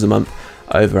 $3 a month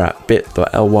over at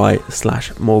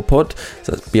bit.ly/morepod.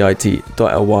 So that's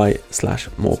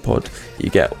bit.ly/morepod. You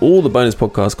get all the bonus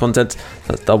podcast content.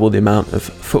 That's double the amount of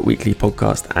FUT Weekly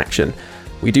podcast action.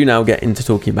 we do now get into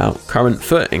talking about current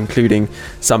FUT, including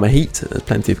Summer Heat. There's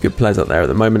plenty of good players out there at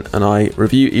the moment, and I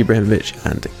review Ibrahimovic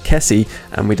and Kessie,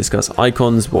 and we discuss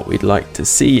icons, what we'd like to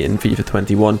see in FIFA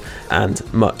 21,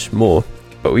 and much more.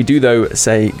 But we do, though,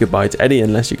 say goodbye to Eddie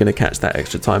unless you're going to catch that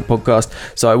Extra Time podcast.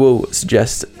 So I will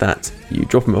suggest that you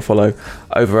drop him a follow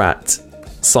over at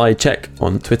PsyCheck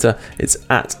on Twitter. It's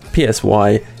at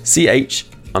PSYCH_CHEK.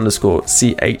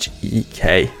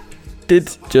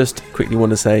 Did just quickly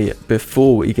want to say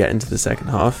before we get into the second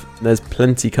half, there's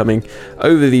plenty coming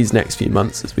over these next few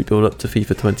months as we build up to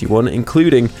FIFA 21,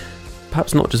 including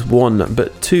perhaps not just one,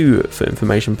 but two FUT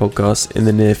Information podcasts in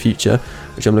the near future,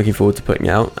 which I'm looking forward to putting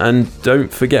out. And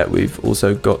don't forget, we've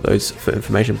also got those FUT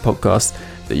Information podcasts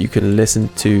that you can listen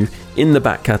to in the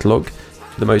back catalogue.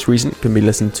 The most recent can be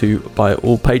listened to by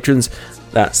all patrons.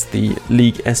 That's the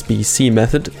League SBC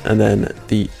method. And then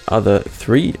the other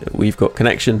three, we've got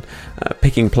Connection,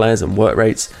 picking players and work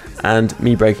rates, and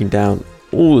me breaking down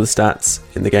all the stats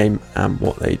in the game and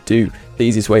what they do. The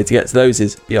easiest way to get to those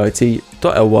is bit.ly/FUT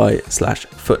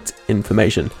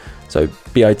information. So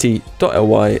bit.ly/FUT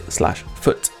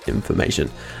information.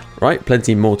 Right,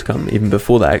 plenty more to come even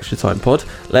before that Extra Time pod.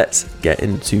 Let's get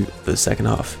into the second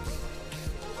half.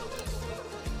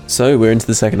 So we're into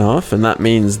the second half, and that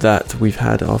means that we've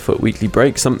had our FUT Weekly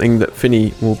break, something that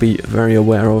Finney will be very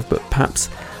aware of, but perhaps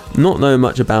not know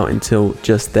much about until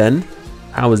just then.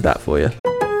 How was that for you?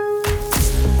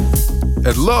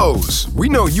 At Lowe's, we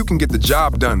know you can get the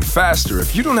job done faster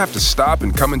if you don't have to stop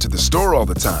and come into the store all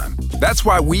the time. That's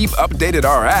why we've updated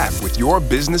our app with your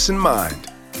business in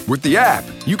mind. With the app,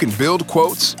 you can build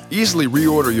quotes, easily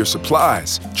reorder your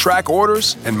supplies, track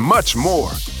orders, and much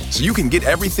more. So you can get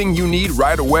everything you need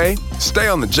right away, stay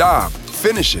on the job,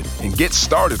 finish it, and get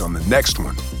started on the next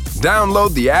one.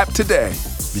 Download the app today,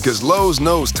 because Lowe's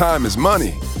knows time is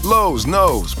money. Lowe's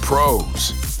knows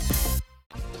pros.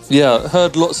 Yeah,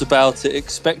 heard lots about it,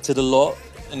 expected a lot,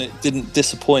 and it didn't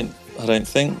disappoint, I don't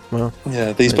think. Well,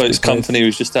 yeah, these boats company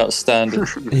was just outstanding.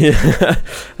 Yeah,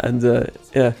 and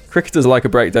yeah, cricketers like a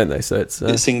break, don't they? So it's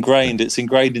ingrained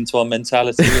into our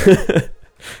mentality.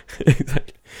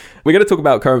 Exactly. We're going to talk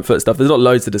about current FUT stuff. There's not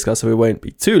loads to discuss, so we won't be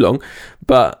too long,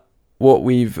 but what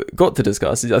we've got to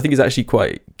discuss is, I think, is actually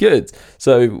quite good.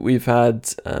 So we've had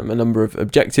a number of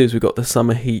objectives. We've got the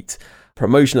Summer Heat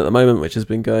promotion at the moment, which has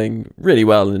been going really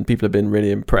well, and people have been really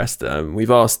impressed.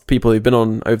 We've asked people who've been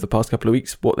on over the past couple of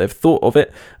weeks what they've thought of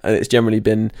it, and it's generally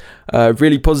been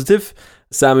really positive.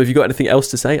 Sam, have you got anything else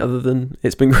to say other than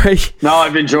it's been great? No,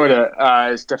 I've enjoyed it.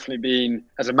 It's definitely been,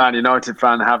 as a Man United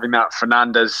fan, having that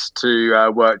Fernandes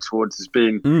to work towards has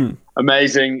been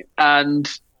amazing. And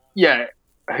yeah,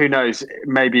 who knows,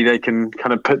 maybe they can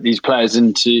kind of put these players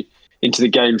into the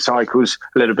game cycles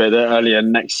a little bit earlier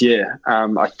next year.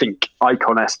 I think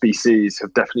icon SBCs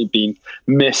have definitely been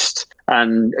missed,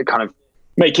 and kind of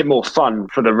make it more fun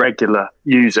for the regular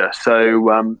user.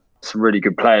 So some really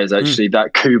good players, actually.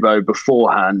 That Kubo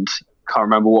beforehand, can't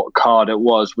remember what card it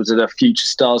was. Was it a Future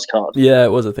Stars card? Yeah,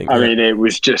 it was, I think. I mean, it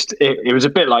was just, it was a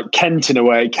bit like Kent in a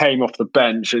way. It came off the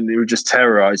bench and it would just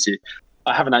terrorise you.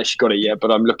 I haven't actually got it yet,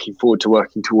 but I'm looking forward to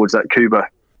working towards that Kubo.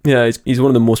 Yeah, he's one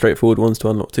of the more straightforward ones to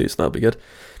unlock too, so that'll be good.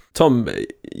 Tom,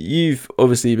 you've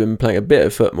obviously been playing a bit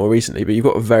of FUT more recently, but you've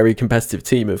got a very competitive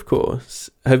team, of course.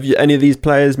 Have any of these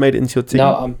players made it into your team?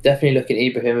 No, I'm definitely looking at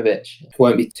Ibrahimovic. It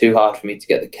won't be too hard for me to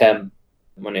get the chem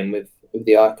on him with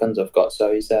the icons I've got,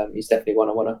 so he's definitely one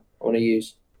I want to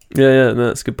use. Yeah, no,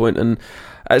 that's a good point. And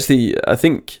actually, I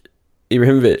think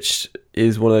Ibrahimovic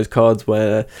is one of those cards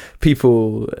where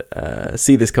people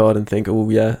see this card and think, oh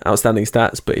yeah, outstanding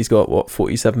stats, but he's got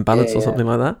 47 balance or something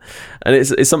like that. And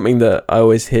it's something that I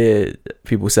always hear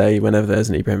people say whenever there's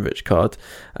an Ibrahimovic card.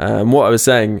 What I was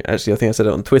saying, actually, I think I said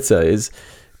it on Twitter, is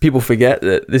people forget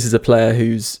that this is a player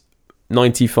who's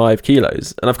 95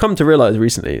 kilos. And I've come to realise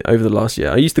recently, over the last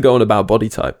year, I used to go on about body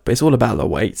type, but it's all about the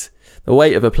weight. The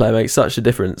weight of a player makes such a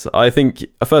difference. I think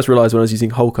I first realised when I was using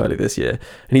Hulk earlier this year,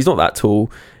 and he's not that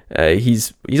tall.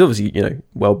 He's obviously,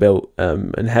 well built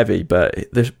and heavy, but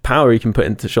the power he can put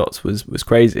into shots was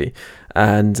crazy.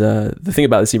 And the thing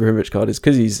about the Ibrahimovic card is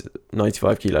because he's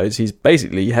 95 kilos, he's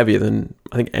basically heavier than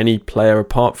I think any player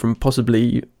apart from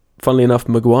possibly, funnily enough,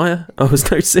 Maguire, I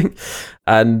was noticing.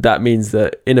 And that means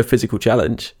that in a physical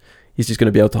challenge, he's just going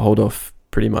to be able to hold off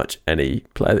pretty much any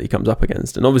player that he comes up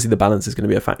against. And obviously the balance is going to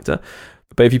be a factor.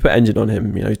 But if you put engine on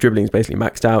him, his dribbling is basically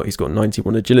maxed out. He's got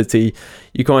 91 agility.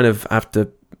 You kind of have to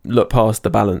look past the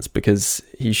balance because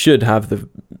he should have the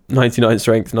 99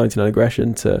 strength, 99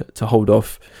 aggression to hold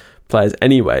off players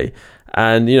anyway.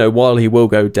 And, while he will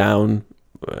go down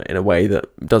in a way that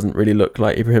doesn't really look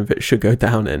like Ibrahimovic should go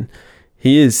down in,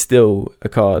 he is still a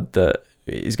card that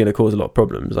is going to cause a lot of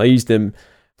problems. I used him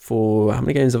for, how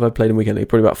many games have I played in Weekend League?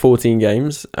 Probably about 14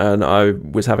 games, and I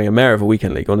was having a mare of a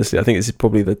Weekend League. Honestly, I think this is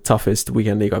probably the toughest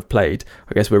Weekend League I've played.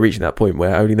 I guess we're reaching that point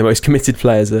where only the most committed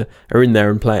players are in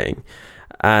there and playing,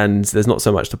 and there's not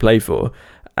so much to play for.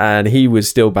 And he was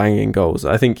still banging goals.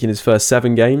 I think in his first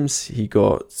 7 games, he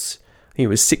got, I think it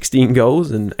was 16 goals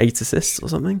and 8 assists or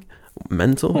something.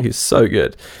 Mental. He was so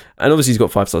good. And obviously he's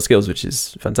got 5-star skills, which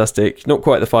is fantastic. Not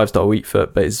quite the 5-star weak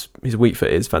foot, but his weak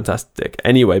foot is fantastic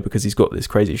anyway, because he's got this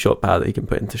crazy shot power that he can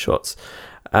put into shots.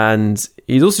 And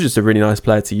he's also just a really nice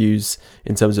player to use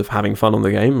in terms of having fun on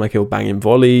the game. Like, he'll bang in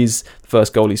volleys. The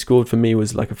first goal he scored for me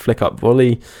was like a flick up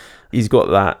volley. He's got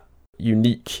that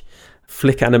unique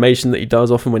flick animation that he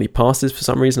does often when he passes for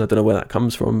some reason. I don't know where that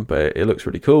comes from, but it looks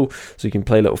really cool. So you can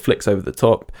play little flicks over the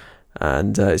top.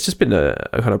 And it's just been a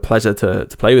kind of pleasure to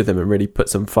play with him and really put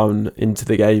some fun into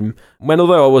the game.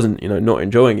 Although I wasn't, not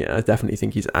enjoying it, I definitely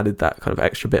think he's added that kind of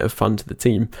extra bit of fun to the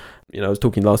team. I was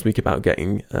talking last week about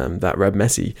getting that red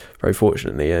Messi, very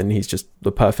fortunately, and he's just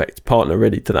the perfect partner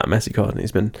really to that Messi card, and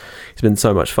he's been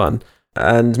so much fun.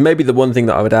 And maybe the one thing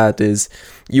that I would add is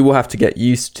you will have to get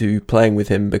used to playing with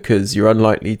him, because you're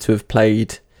unlikely to have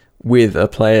played with a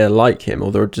player like him,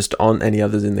 or there just aren't any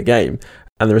others in the game.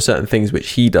 And there are certain things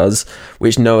which he does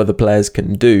which no other players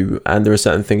can do, and there are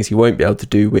certain things he won't be able to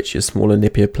do which your smaller,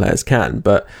 nippier players can.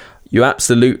 But you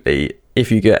absolutely,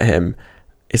 if you get him,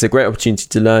 it's a great opportunity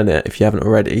to learn it if you haven't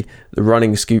already. The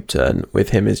running scoop turn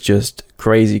with him is just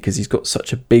crazy, because he's got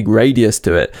such a big radius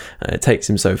to it, and it takes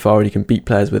him so far, and he can beat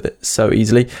players with it so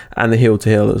easily. And the heel to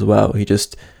heel as well. He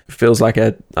just feels like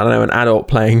an adult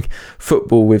playing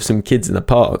football with some kids in the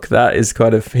park. That is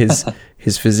kind of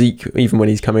his physique, even when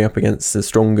he's coming up against the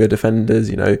stronger defenders,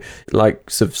 like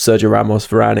sort of Sergio Ramos,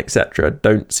 Varane, etc.,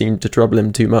 don't seem to trouble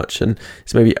him too much. And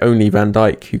it's maybe only Van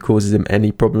Dijk who causes him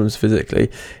any problems physically.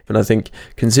 And I think,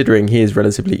 considering he is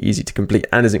relatively easy to complete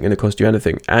and isn't going to cost you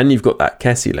anything, and you've got that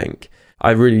Kessie link,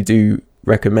 I really do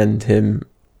recommend him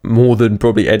more than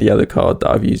probably any other card that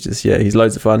I've used this year. He's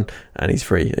loads of fun and he's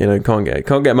free.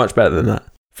 Can't get much better than that.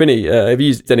 Finny, have you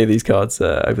used any of these cards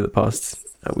over the past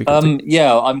week or two?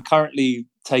 Yeah, I'm currently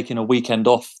taking a weekend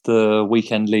off the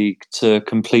Weekend League to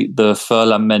complete the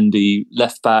Ferland Mendy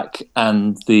left back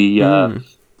and the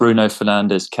Bruno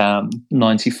Fernandes Cam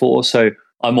 94. So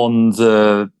I'm on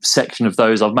the section of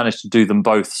those. I've managed to do them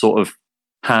both sort of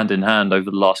hand in hand over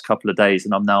the last couple of days,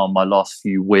 and I'm now on my last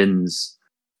few wins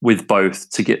with both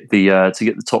to get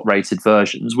the top rated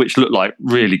versions, which look like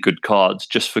really good cards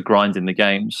just for grinding the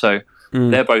game. So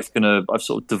they're both I've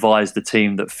sort of devised a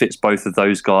team that fits both of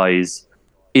those guys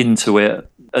into it.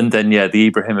 And then,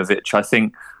 the Ibrahimovic, I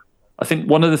think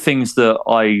one of the things that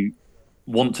I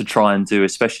want to try and do,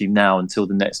 especially now until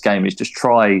the next game, is just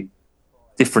try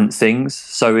different things.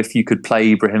 So if you could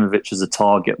play Ibrahimovic as a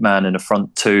target man in a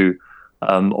front two,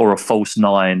 or a false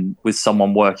nine with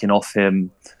someone working off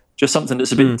him, just something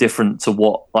that's a bit different to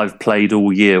what I've played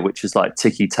all year, which is like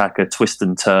tiki-taka, twist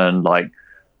and turn, like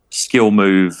skill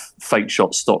move, fake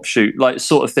shot, stop, shoot, like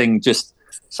sort of thing, just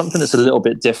something that's a little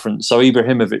bit different. So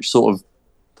Ibrahimovic sort of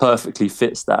perfectly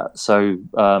fits that. So,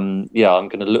 I'm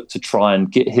going to look to try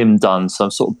and get him done. So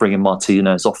I'm sort of bringing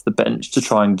Martinez off the bench to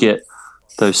try and get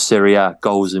those Serie A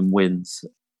goals and wins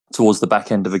towards the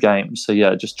back end of a game. So,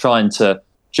 just trying to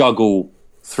juggle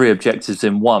 3 objectives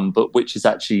in one, but which is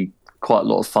actually quite a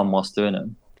lot of fun whilst doing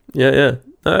it.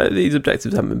 These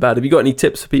objectives haven't been bad. Have you got any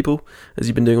tips for people as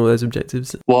you've been doing all those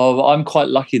objectives? Well, I'm quite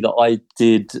lucky that I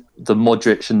did the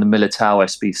Modric and the Militao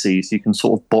SBCs. You can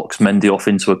sort of box Mendy off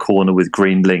into a corner with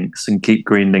green links and keep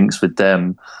green links with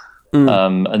them.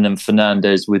 And then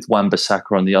Fernandes with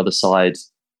Wan-Bissaka on the other side.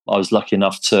 I was lucky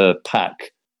enough to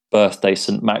pack Birthday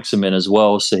St. Maximin as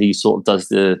well. So he sort of does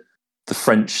the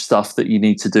French stuff that you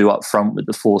need to do up front with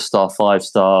the 4-star,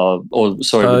 5-star, with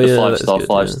the 5-star,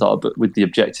 5-star, but with the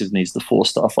objective needs the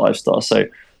 4-star, 5-star. So,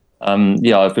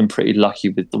 I've been pretty lucky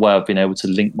with the way I've been able to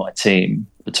link my team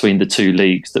between the 2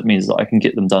 leagues. That means that I can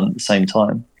get them done at the same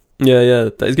time. Yeah,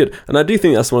 that is good. And I do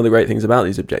think that's one of the great things about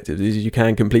these objectives is you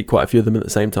can complete quite a few of them at the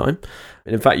same time.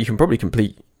 And in fact, you can probably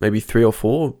complete maybe 3 or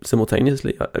 4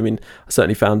 simultaneously. I mean, I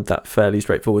certainly found that fairly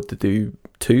straightforward to do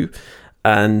 2.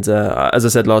 And as I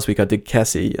said last week, I did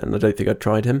Kessie, and I don't think I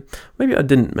tried him. Maybe I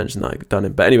didn't mention that I'd done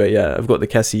him. But anyway, I've got the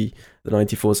Kessie, the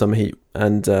 94 Summer Heat,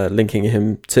 and linking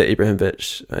him to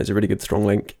Ibrahimovic is a really good strong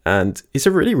link. And it's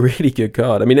a really, really good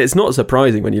card. I mean, it's not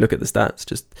surprising when you look at the stats,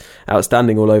 just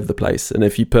outstanding all over the place. And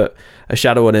if you put a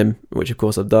shadow on him, which of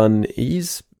course I've done,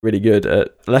 he's really good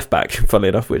at left back, funnily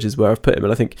enough, which is where I've put him.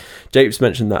 And I think Japes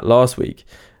mentioned that last week.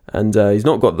 And he's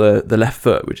not got the left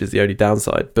foot, which is the only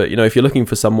downside. But, if you're looking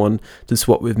for someone to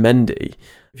swap with Mendy,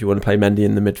 if you want to play Mendy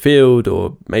in the midfield,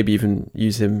 or maybe even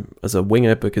use him as a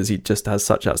winger because he just has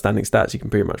such outstanding stats, you can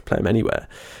pretty much play him anywhere.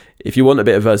 If you want a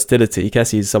bit of versatility,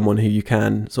 Kessie is someone who you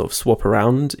can sort of swap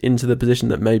around into the position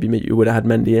that maybe you would have had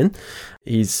Mendy in.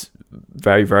 He's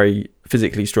very, very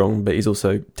physically strong, but he's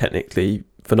also technically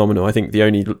phenomenal. I think the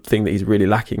only thing that he's really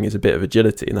lacking is a bit of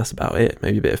agility, and that's about it.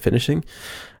 Maybe a bit of finishing.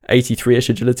 83-ish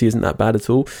agility isn't that bad at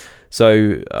all.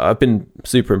 So I've been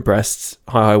super impressed.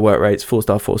 High work rates,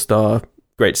 4-star, 4-star.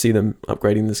 Great to see them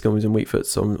upgrading the skills and weak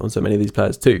foots on so many of these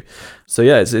players too. So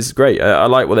yeah, it's great. I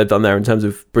like what they've done there in terms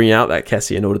of bringing out that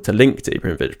Kessie in order to link to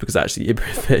Ibrahimovic, because actually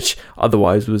Ibrahimovic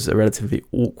otherwise was a relatively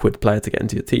awkward player to get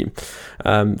into your team.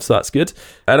 So that's good.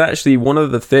 And actually, one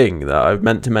other thing that I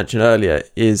meant to mention earlier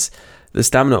is the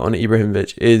stamina on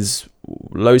Ibrahimovic is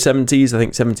low 70s, I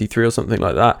think 73 or something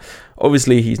like that.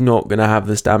 Obviously, he's not going to have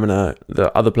the stamina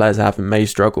that other players have and may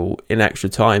struggle in extra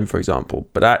time, for example.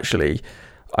 But actually,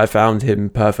 I found him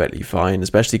perfectly fine,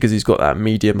 especially because he's got that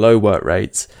medium-low work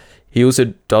rates. He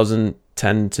also doesn't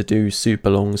tend to do super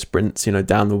long sprints,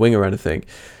 down the wing or anything.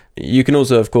 You can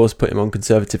also, of course, put him on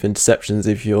conservative interceptions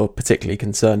if you're particularly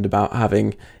concerned about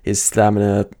having his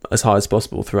stamina as high as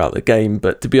possible throughout the game.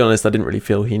 But to be honest, I didn't really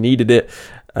feel he needed it.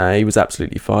 He was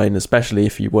absolutely fine, especially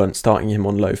if you weren't starting him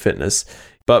on low fitness.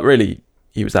 But really,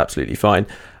 he was absolutely fine.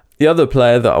 The other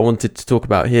player that I wanted to talk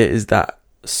about here is that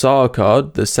Sarr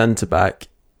card, the centre-back.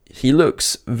 He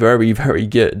looks very, very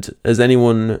good. Has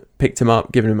anyone picked him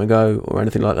up, given him a go, or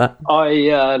anything like that?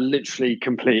 I literally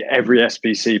complete every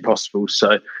SBC possible,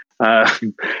 so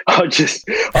I just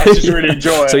really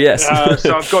enjoy it. So yes,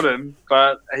 so I've got him,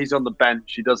 but he's on the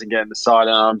bench. He doesn't get in the side,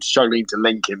 and I'm struggling to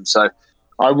link him. So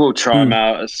I will try him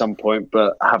out at some point,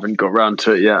 but I haven't got around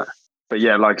to it yet. But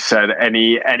yeah, like I said,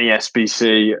 any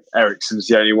SBC, Eriksen's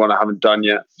the only one I haven't done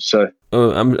yet. So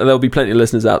there'll be plenty of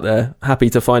listeners out there happy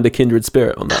to find a kindred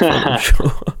spirit on that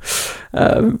front,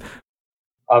 I'm sure.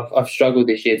 I've struggled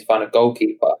this year to find a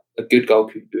goalkeeper, a good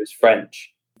goalkeeper who is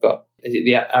French. Is it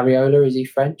the Areola? Is he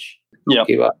French? Yeah.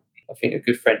 I think a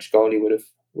good French goalie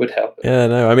would help. Yeah,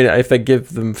 no, I mean, if they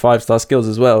give them 5-star skills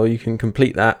as well, you can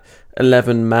complete that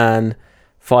 11-man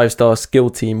 5-star skill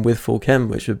team with full chem,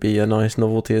 which would be a nice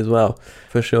novelty as well,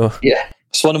 for sure. Yeah.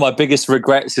 It's one of my biggest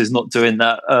regrets is not doing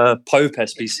that Pope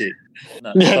SBC.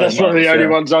 That's one of the only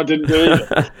ones I didn't do.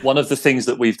 One of the things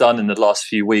that we've done in the last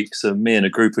few weeks, me and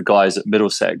a group of guys at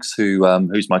Middlesex,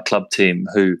 who's my club team,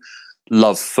 who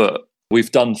love FUT,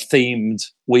 we've done themed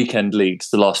weekend leagues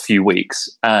the last few weeks.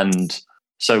 And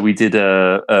so we did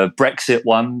a Brexit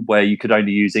one where you could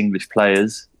only use English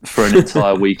players for an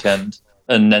entire weekend.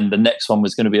 And then the next one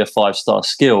was going to be a 5-star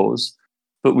skills,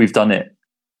 but we've done it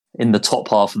in the top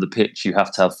half of the pitch. You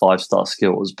have to have 5-star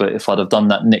skills. But if I'd have done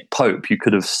that Nick Pope, you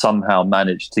could have somehow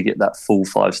managed to get that full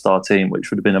 5-star team,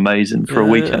 which would have been amazing for a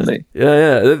weekend league.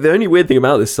 Yeah. The only weird thing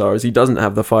about this Sarr is he doesn't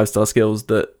have the 5-star skills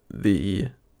that the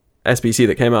SBC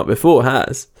that came out before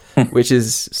has, which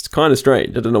is kind of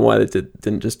strange. I don't know why they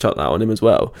didn't just chuck that on him as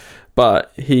well.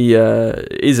 But he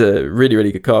is a really,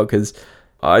 really good card, because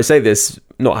I say this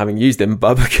not having used him,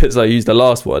 but because I used the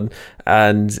last one,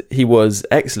 and he was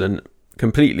excellent,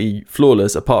 completely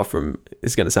flawless, apart from,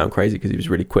 it's going to sound crazy because he was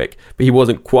really quick, but he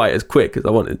wasn't quite as quick as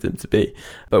I wanted him to be.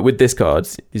 But with this card,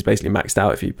 he's basically maxed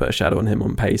out if you put a shadow on him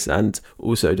on pace, and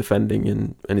also defending,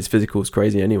 and his physical is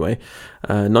crazy anyway.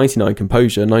 99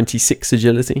 composure, 96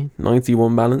 agility,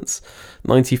 91 balance,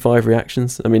 95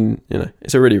 reactions. I mean,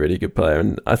 it's a really, really good player,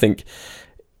 and I think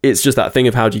it's just that thing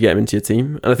of how do you get him into your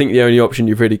team. And I think the only option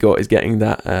you've really got is getting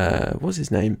that, what's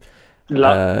his name?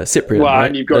 Cyprian. Well, right?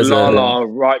 and you've got Lala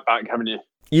right back, haven't you?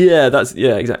 Yeah,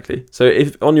 exactly. So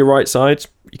if on your right side,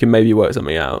 you can maybe work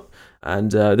something out. And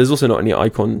there's also not any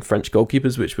icon French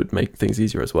goalkeepers, which would make things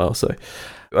easier as well. So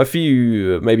a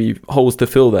few maybe holes to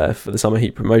fill there for the Summer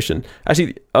Heat promotion.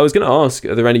 Actually, I was going to ask,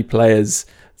 are there any players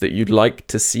that you'd like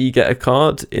to see get a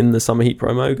card in the Summer Heat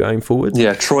promo going forward?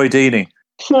 Yeah, Troy Deeney.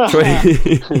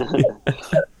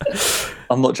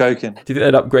 I'm not joking. Do you think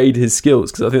they'd upgrade his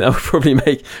skills? Because I think that would probably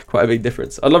make quite a big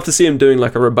difference. I'd love to see him doing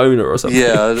like a Rabona or something.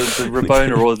 Yeah, the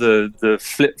Rabona or the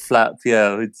flip flap.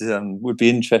 Yeah, would be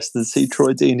interested to see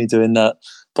Troy Deeney doing that.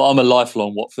 But I'm a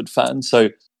lifelong Watford fan, so,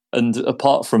 and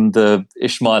apart from the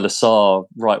Ismail Assar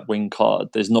right wing card,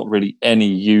 there's not really any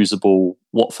usable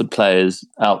Watford players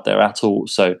out there at all.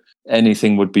 So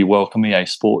anything would be welcome. EA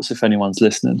Sports, if anyone's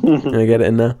listening. I get it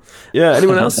in now. Yeah,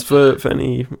 anyone else for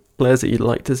any players that you'd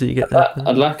like to see get there?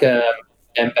 I'd like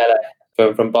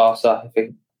Dembele from Barca, I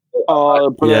think.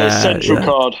 Central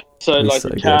card. So He's like so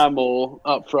a good. cam or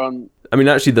up front. I mean,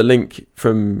 actually, the link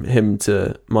from him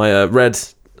to my red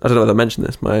I don't know whether I mentioned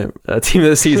this. My team of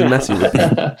the season message.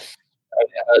 That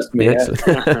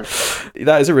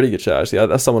is a really good shout, actually.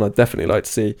 That's someone I'd definitely like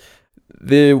to see.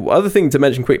 The other thing to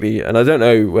mention quickly, and I don't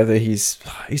know whether he's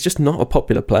just not a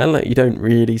popular player. Like, you don't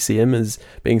really see him as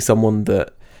being someone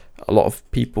that a lot of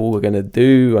people are going to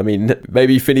do. I mean,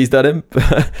 maybe Finney's done him,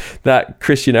 but that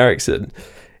Christian Eriksen.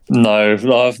 No,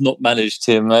 I've not managed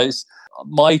him.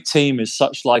 My team is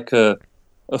such like a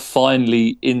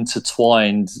finely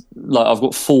intertwined. Like, I've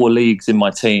got 4 leagues in my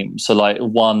team, so like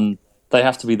they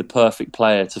have to be the perfect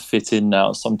player to fit in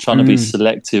now. So I'm trying to be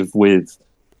selective with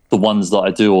the ones that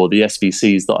I do, or the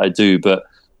SBCs that I do, but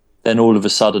then all of a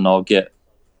sudden I'll get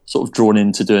sort of drawn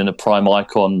into doing a prime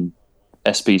icon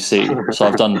SBC. So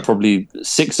I've done probably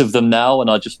 6 of them now, and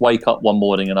I just wake up one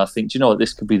morning and I think, do you know what,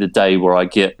 this could be the day where I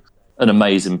get an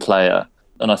amazing player.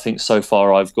 And I think so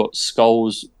far I've got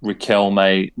Scholes,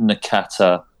 Riquelme,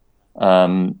 Nakata,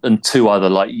 and 2 other,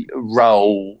 like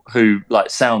Raul, who like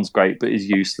sounds great but is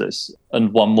useless,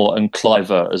 and one more, and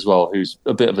Cliver as well, who's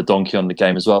a bit of a donkey on the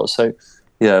game as well. So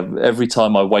yeah, every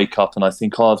time I wake up and I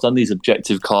think, I've done these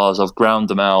objective cars, I've ground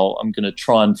them out, I'm going to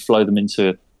try and flow them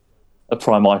into a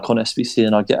prime icon SBC,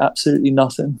 and I get absolutely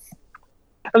nothing.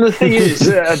 And the thing is,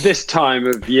 at this time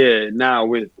of year now,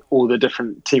 with all the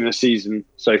different team of the season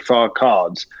so far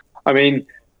cards, I mean,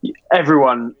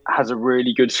 everyone has a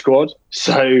really good squad.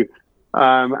 So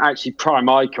actually prime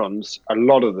icons, a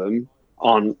lot of them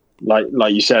aren't,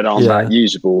 like you said, aren't that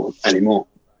usable anymore.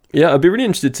 Yeah, I'd be really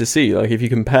interested to see, like, if you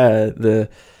compare the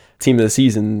team of the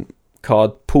season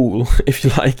card pool, if you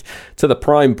like, to the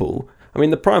prime pool. I mean,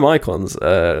 the prime icons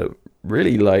are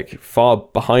really like far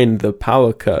behind the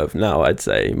power curve now, I'd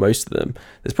say, most of them.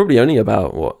 There's probably only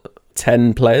about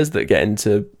 10 players that get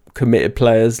into committed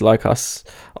players like us,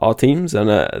 our teams, and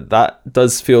that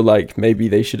does feel like maybe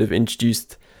they should have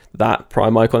introduced that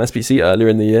prime icon SBC earlier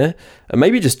in the year, and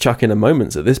maybe just chuck in a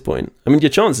moments at this point. I mean, your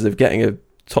chances of getting a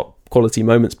top quality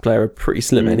moments player are pretty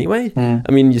slim anyway.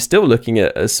 I mean, you're still looking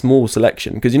at a small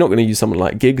selection, because you're not going to use someone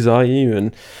like Giggs, are you?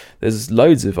 And there's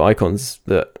loads of icons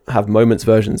that have moments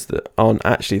versions that aren't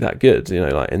actually that good, you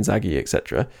know, like Inzaghi,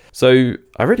 etc. So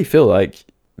I really feel like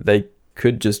they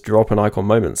could just drop an icon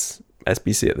moments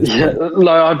SBC at this point.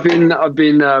 Like I've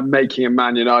been making a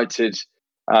Man United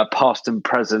past and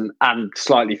present and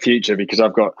slightly future, because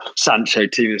I've got Sancho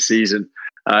team of the season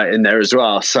in there as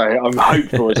well. So I'm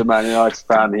hopeful as a Man United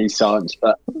fan he signs,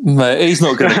 but mate, he's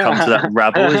not going to come to that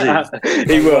rabble, is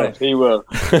he? He will.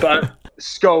 But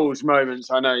Scholes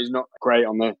moments, I know he's not great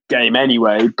on the game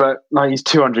anyway, but like, he's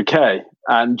 200k,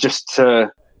 and just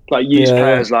to like use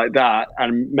players like that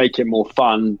and make it more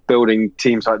fun, building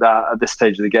teams like that at this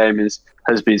stage of the game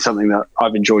has been something that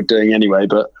I've enjoyed doing anyway.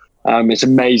 But it's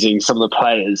amazing, some of the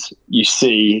players you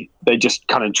see, they just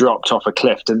kind of dropped off a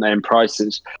cliff, didn't they, in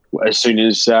prices as soon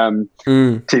as team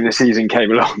of the season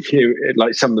came along.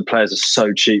 Like, some of the players are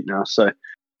so cheap now, so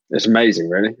it's amazing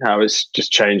really how it's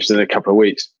just changed in a couple of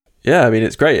weeks. Yeah, I mean,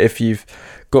 it's great if you've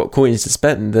got coins to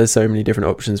spend. There's so many different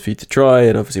options for you to try,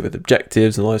 and obviously with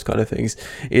objectives and all those kind of things,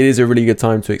 it is a really good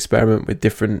time to experiment with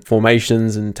different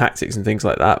formations and tactics and things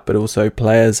like that, but also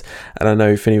players. And I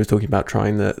know Finney was talking about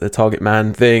trying the target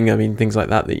man thing. I mean, things like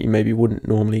that you maybe wouldn't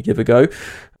normally give a go.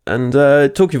 And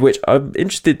talking of which, I'm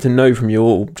interested to know from you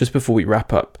all, just before we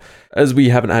wrap up, as we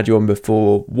haven't had you on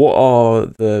before, what are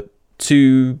the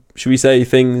 2, should we say,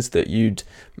 things that you'd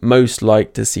most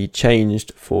like to see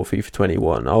changed for FIFA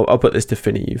 21? I'll put this to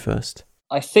Finney, you first.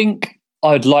 I think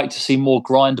I'd like to see more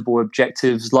grindable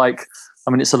objectives. Like,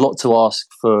 I mean, it's a lot to ask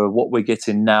for what we're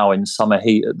getting now in Summer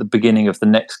Heat at the beginning of the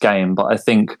next game, but I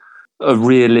think a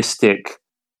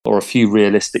few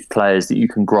realistic players that you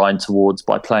can grind towards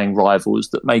by playing rivals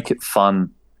that make it fun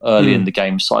early in the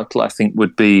game cycle, I think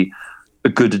would be a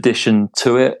good addition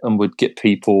to it and would get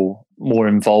people more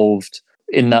involved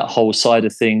in that whole side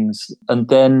of things. And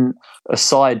then,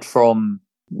 aside from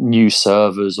new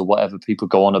servers or whatever people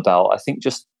go on about, I think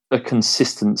just a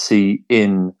consistency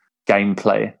in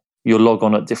gameplay. You'll log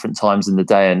on at different times in the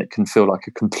day and it can feel like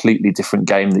a completely different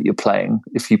game that you're playing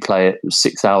if you play it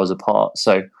 6 hours apart.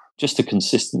 So just a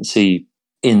consistency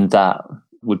in that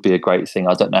would be a great thing.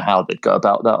 I don't know how they'd go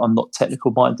about that. I'm not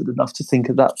technical minded enough to think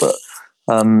of that, but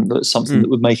that's something that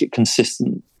would make it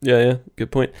consistent. Yeah,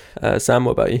 good point. Sam,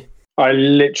 what about you? I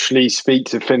literally speak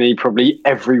to Finney probably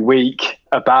every week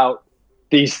about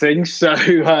these things. So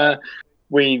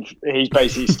he's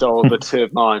basically stole the 2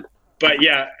 of mine. But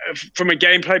yeah, from a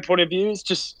gameplay point of view, it's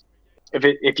just,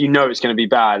 if you know it's going to be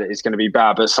bad, it's going to be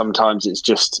bad. But sometimes it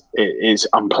is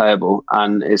unplayable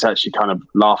and it's actually kind of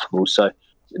laughable. So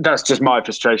that's just my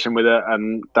frustration with it.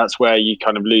 And that's where you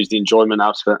kind of lose the enjoyment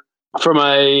out of it. From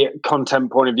a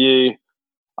content point of view,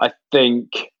 I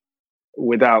think,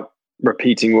 without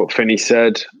repeating what Finney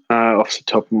said off the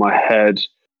top of my head,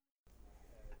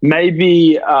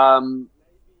 maybe icon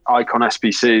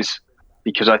SBCs,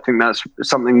 because I think that's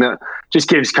something that just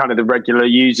gives kind of the regular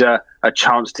user a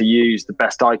chance to use the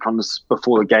best icons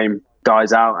before the game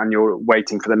dies out and you're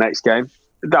waiting for the next game.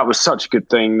 That was such a good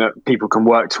thing that people can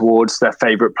work towards their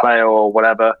favourite player or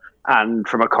whatever. And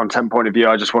from a content point of view,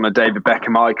 I just want a David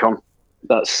Beckham icon.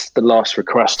 That's the last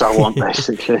request I want,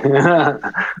 basically.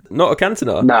 Not a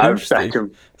Cantona? No,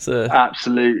 Beckham.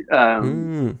 Absolute,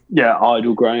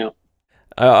 idol growing up.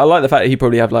 I like the fact that he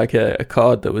probably had like a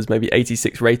card that was maybe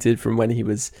 86 rated from when he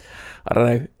was, I don't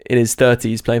know, in his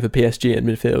 30s playing for PSG in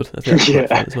midfield. I think that's quite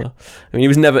fun as well. I mean, he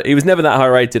was never that high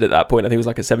rated at that point. I think he was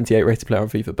like a 78 rated player on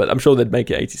FIFA, but I'm sure they'd make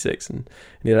it 86 and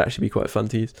it'd actually be quite fun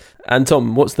to use. And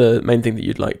Tom, what's the main thing that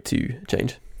you'd like to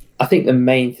change? I think the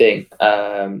main thing,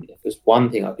 if there's one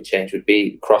thing I could change, would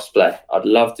be crossplay. I'd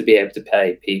love to be able to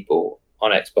pay people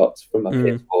on Xbox from my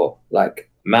PS4. Like,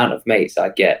 amount of mates I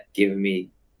get giving me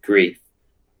grief.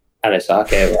 And it's like,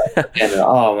 okay, right. And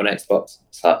I'm on Xbox.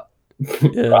 It's like,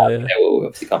 we'll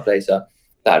obviously can't play, so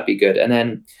that'd be good. And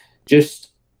then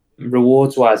just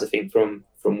rewards-wise, I think from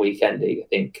Weekend League, I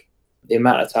think the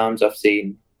amount of times I've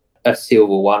seen a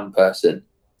Silver 1 person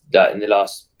that in the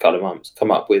last couple of months come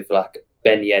up with like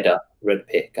Ben Yedder red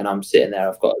pick, and I'm sitting there,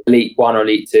 I've got Elite 1 or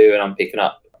Elite 2, and I'm picking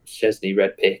up Chesney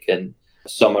red pick and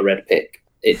Sommer red pick.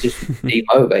 It just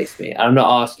demotivates me. And I'm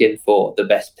not asking for the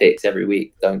best picks every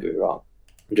week, don't get me wrong.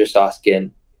 I'm just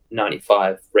asking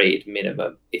 95 rated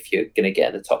minimum if you're going to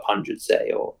get in the top 100,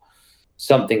 say, or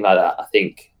something like that. I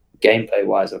think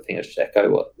gameplay-wise, I think I just echo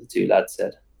what the two lads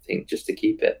said. I think just to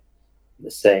keep it the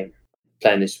same.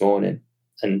 Playing this morning,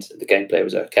 and the gameplay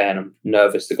was okay, and I'm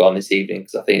nervous to go on this evening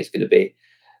because I think it's going to be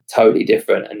totally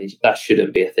different, and that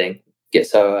shouldn't be a thing. Get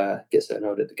so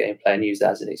annoyed at the gameplay and use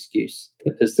that as an excuse.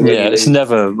 It's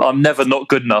never. I'm never not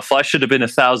good enough. I should have been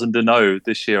 1,000-0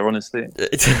 this year, honestly.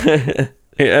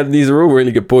 And these are all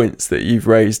really good points that you've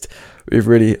raised. We've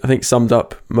really, I think, summed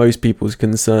up most people's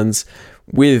concerns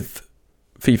with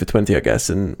FIFA 20, I guess,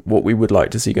 and what we would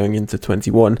like to see going into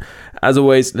 21. As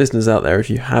always, listeners out there, if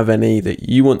you have any that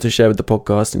you want to share with the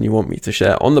podcast and you want me to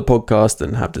share on the podcast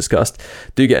and have discussed,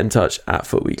 do get in touch at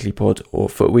FUTweeklyPod or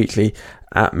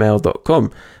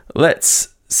FUTweekly@mail.com. Let's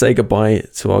say goodbye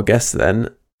to our guests then.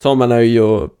 Tom, I know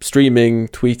you're streaming,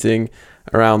 tweeting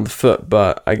around the FUT,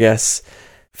 but I guess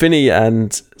Finney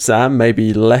and Sam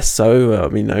maybe less so. I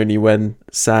mean, only when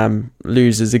Sam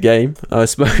loses a game, I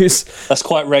suppose. That's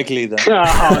quite regularly then.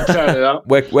 I'll tell you that.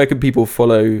 Where can people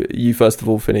follow you, first of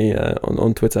all, Finney,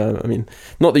 on Twitter? I mean,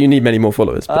 not that you need many more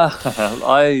followers. But...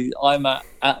 I'm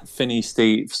at Finney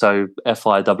Steve, so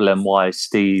FINNY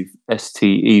Steve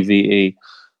STEVE.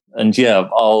 And yeah,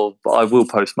 I will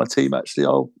post my team actually.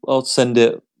 I'll send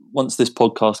it once this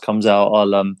podcast comes out.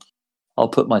 I'll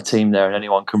put my team there and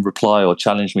anyone can reply or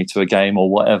challenge me to a game or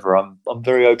whatever. I'm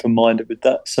very open-minded with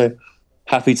that. So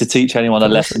happy to teach anyone a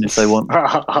lesson if they want.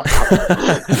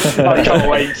 I can't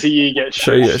wait till you get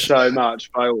shown so much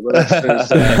by all the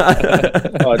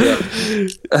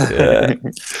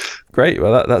listeners. Great.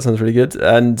 Well, that sounds really good.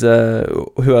 And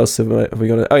who else have we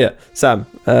got? Oh, yeah. Sam,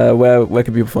 where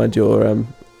can people find your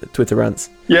Twitter rants?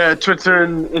 Yeah, Twitter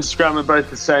and Instagram are both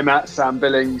the same, at Sam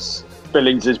Billings.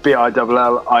 Billings is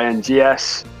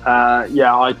BILLINGS.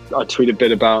 I tweet a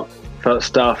bit about FUT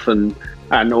stuff and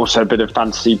also a bit of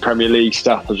fantasy Premier League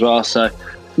stuff as well. So,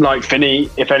 like Finney,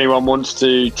 if anyone wants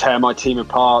to tear my team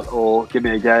apart or give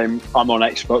me a game, I'm on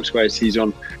Xbox, whereas he's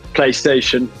on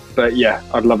PlayStation. But yeah,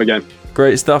 I'd love a game.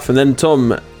 Great stuff. And then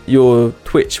Tom, your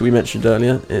Twitch we mentioned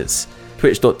earlier, it's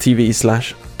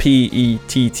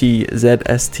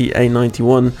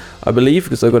twitch.tv/PETTZSTA91, I believe,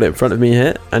 because I've got it in front of me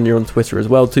here, and you're on Twitter as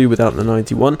well too, without the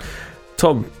 91.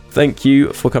 Tom, thank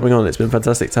you for coming on. It's been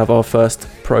fantastic to have our first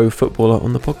pro footballer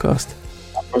on the podcast.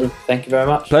 Thank you very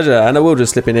much. Pleasure. And I will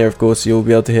just slip in here, of course, you'll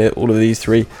be able to hear all of these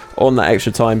three on that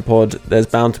Extra Time pod. There's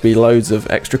bound to be loads of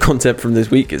extra content from this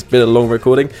week. It's been a long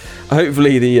recording.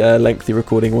 Hopefully the lengthy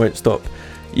recording won't stop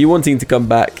you wanting to come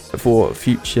back for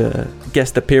future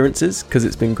guest appearances, because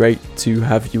it's been great to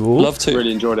have you all. Love to.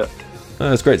 Really enjoyed it.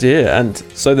 It's great to hear. And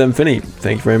so then, Finney,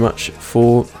 thank you very much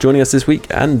for joining us this week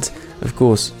and, of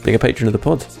course, being a patron of the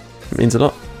pod. It means a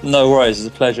lot. No worries.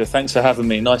 It's a pleasure. Thanks for having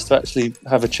me. Nice to actually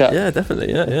have a chat. Yeah,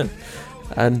 definitely. Yeah.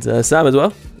 And Sam as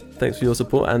well. Thanks for your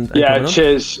support. And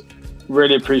cheers.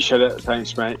 Really appreciate it.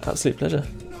 Thanks, mate. Absolute pleasure.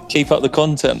 Keep up the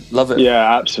content. Love it.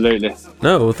 Yeah, absolutely.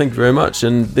 No, well, thank you very much.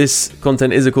 And this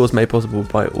content is, of course, made possible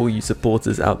by all you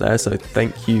supporters out there. So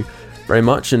thank you very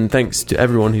much. And thanks to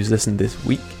everyone who's listened this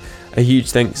week. A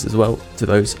huge thanks as well to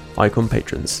those Icon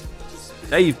patrons.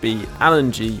 Dave B,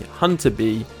 Alan G, Hunter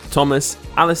B, Thomas,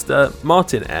 Alistair,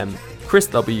 Martin M, Chris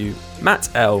W, Matt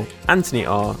L, Anthony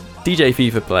R, DJ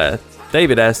FIFA Player,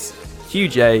 David S, Hugh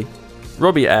J,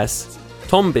 Robbie S,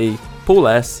 Tom B, Paul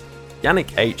S,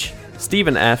 Yannick H,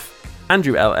 Stephen F,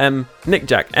 Andrew LM, Nick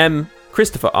Jack M,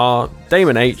 Christopher R,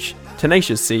 Damon H,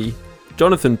 Tenacious C,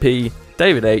 Jonathan P,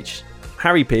 David H,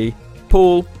 Harry P,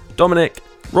 Paul, Dominic,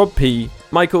 Rob P,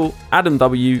 Michael, Adam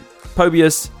W,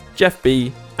 Pobius, Jeff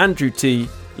B, Andrew T,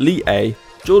 Lee A,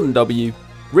 Jordan W,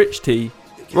 Rich T,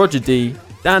 Roger D,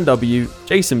 Dan W,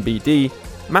 Jason BD,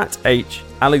 Matt H,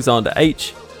 Alexander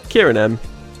H, Kieran M,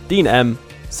 Dean M,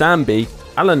 Sam B,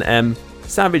 Alan M,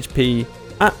 Savage P,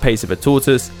 at Pace of a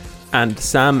Tortoise, and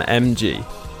Sam MG.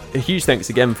 A huge thanks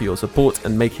again for your support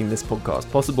and making this podcast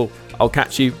possible. I'll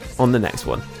catch you on the next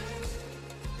one.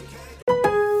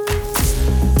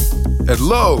 At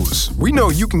Lowe's, we know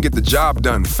you can get the job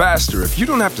done faster if you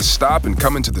don't have to stop and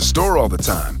come into the store all the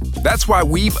time. That's why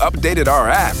we've updated our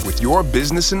app with your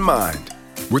business in mind.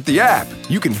 With the app,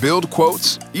 you can build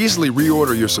quotes, easily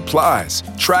reorder your supplies,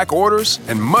 track orders,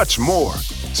 and much more.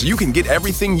 So you can get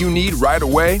everything you need right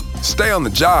away, stay on the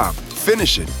job,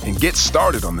 finish it, and get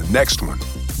started on the next one.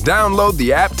 Download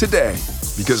the app today,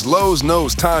 because Lowe's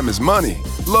knows time is money.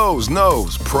 Lowe's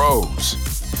knows pros.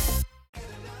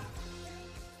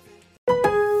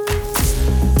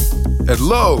 At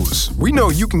Lowe's, we know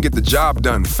you can get the job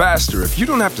done faster if you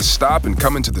don't have to stop and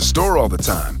come into the store all the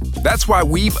time. That's why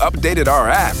we've updated our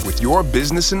app with your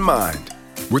business in mind.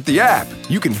 With the app,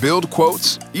 you can build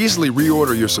quotes, easily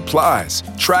reorder your supplies,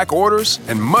 track orders,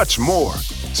 and much more.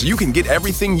 So you can get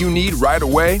everything you need right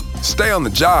away, stay on the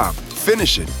job,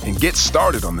 finish it, and get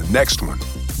started on the next one.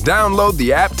 Download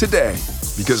the app today,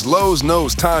 because Lowe's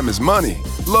knows time is money.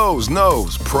 Lowe's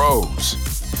knows pros.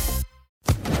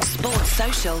 Sports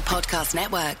Social Podcast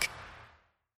Network.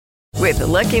 With the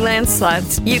Lucky Land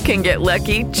Slots, you can get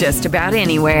lucky just about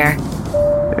anywhere.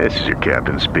 This is your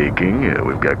captain speaking.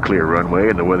 We've got clear runway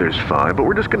and the weather's fine, but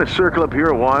we're just going to circle up here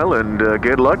a while and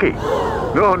get lucky.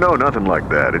 No, nothing like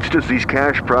that. It's just these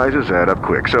cash prizes add up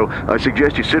quick. So I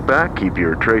suggest you sit back, keep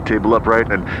your tray table upright,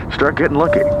 and start getting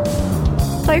lucky.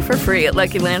 Play for free at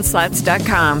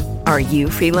LuckyLandSlots.com. Are you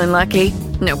feeling lucky?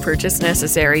 No purchase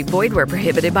necessary. Void where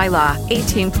prohibited by law.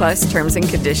 18+ terms and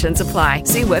conditions apply.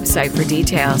 See website for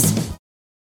details.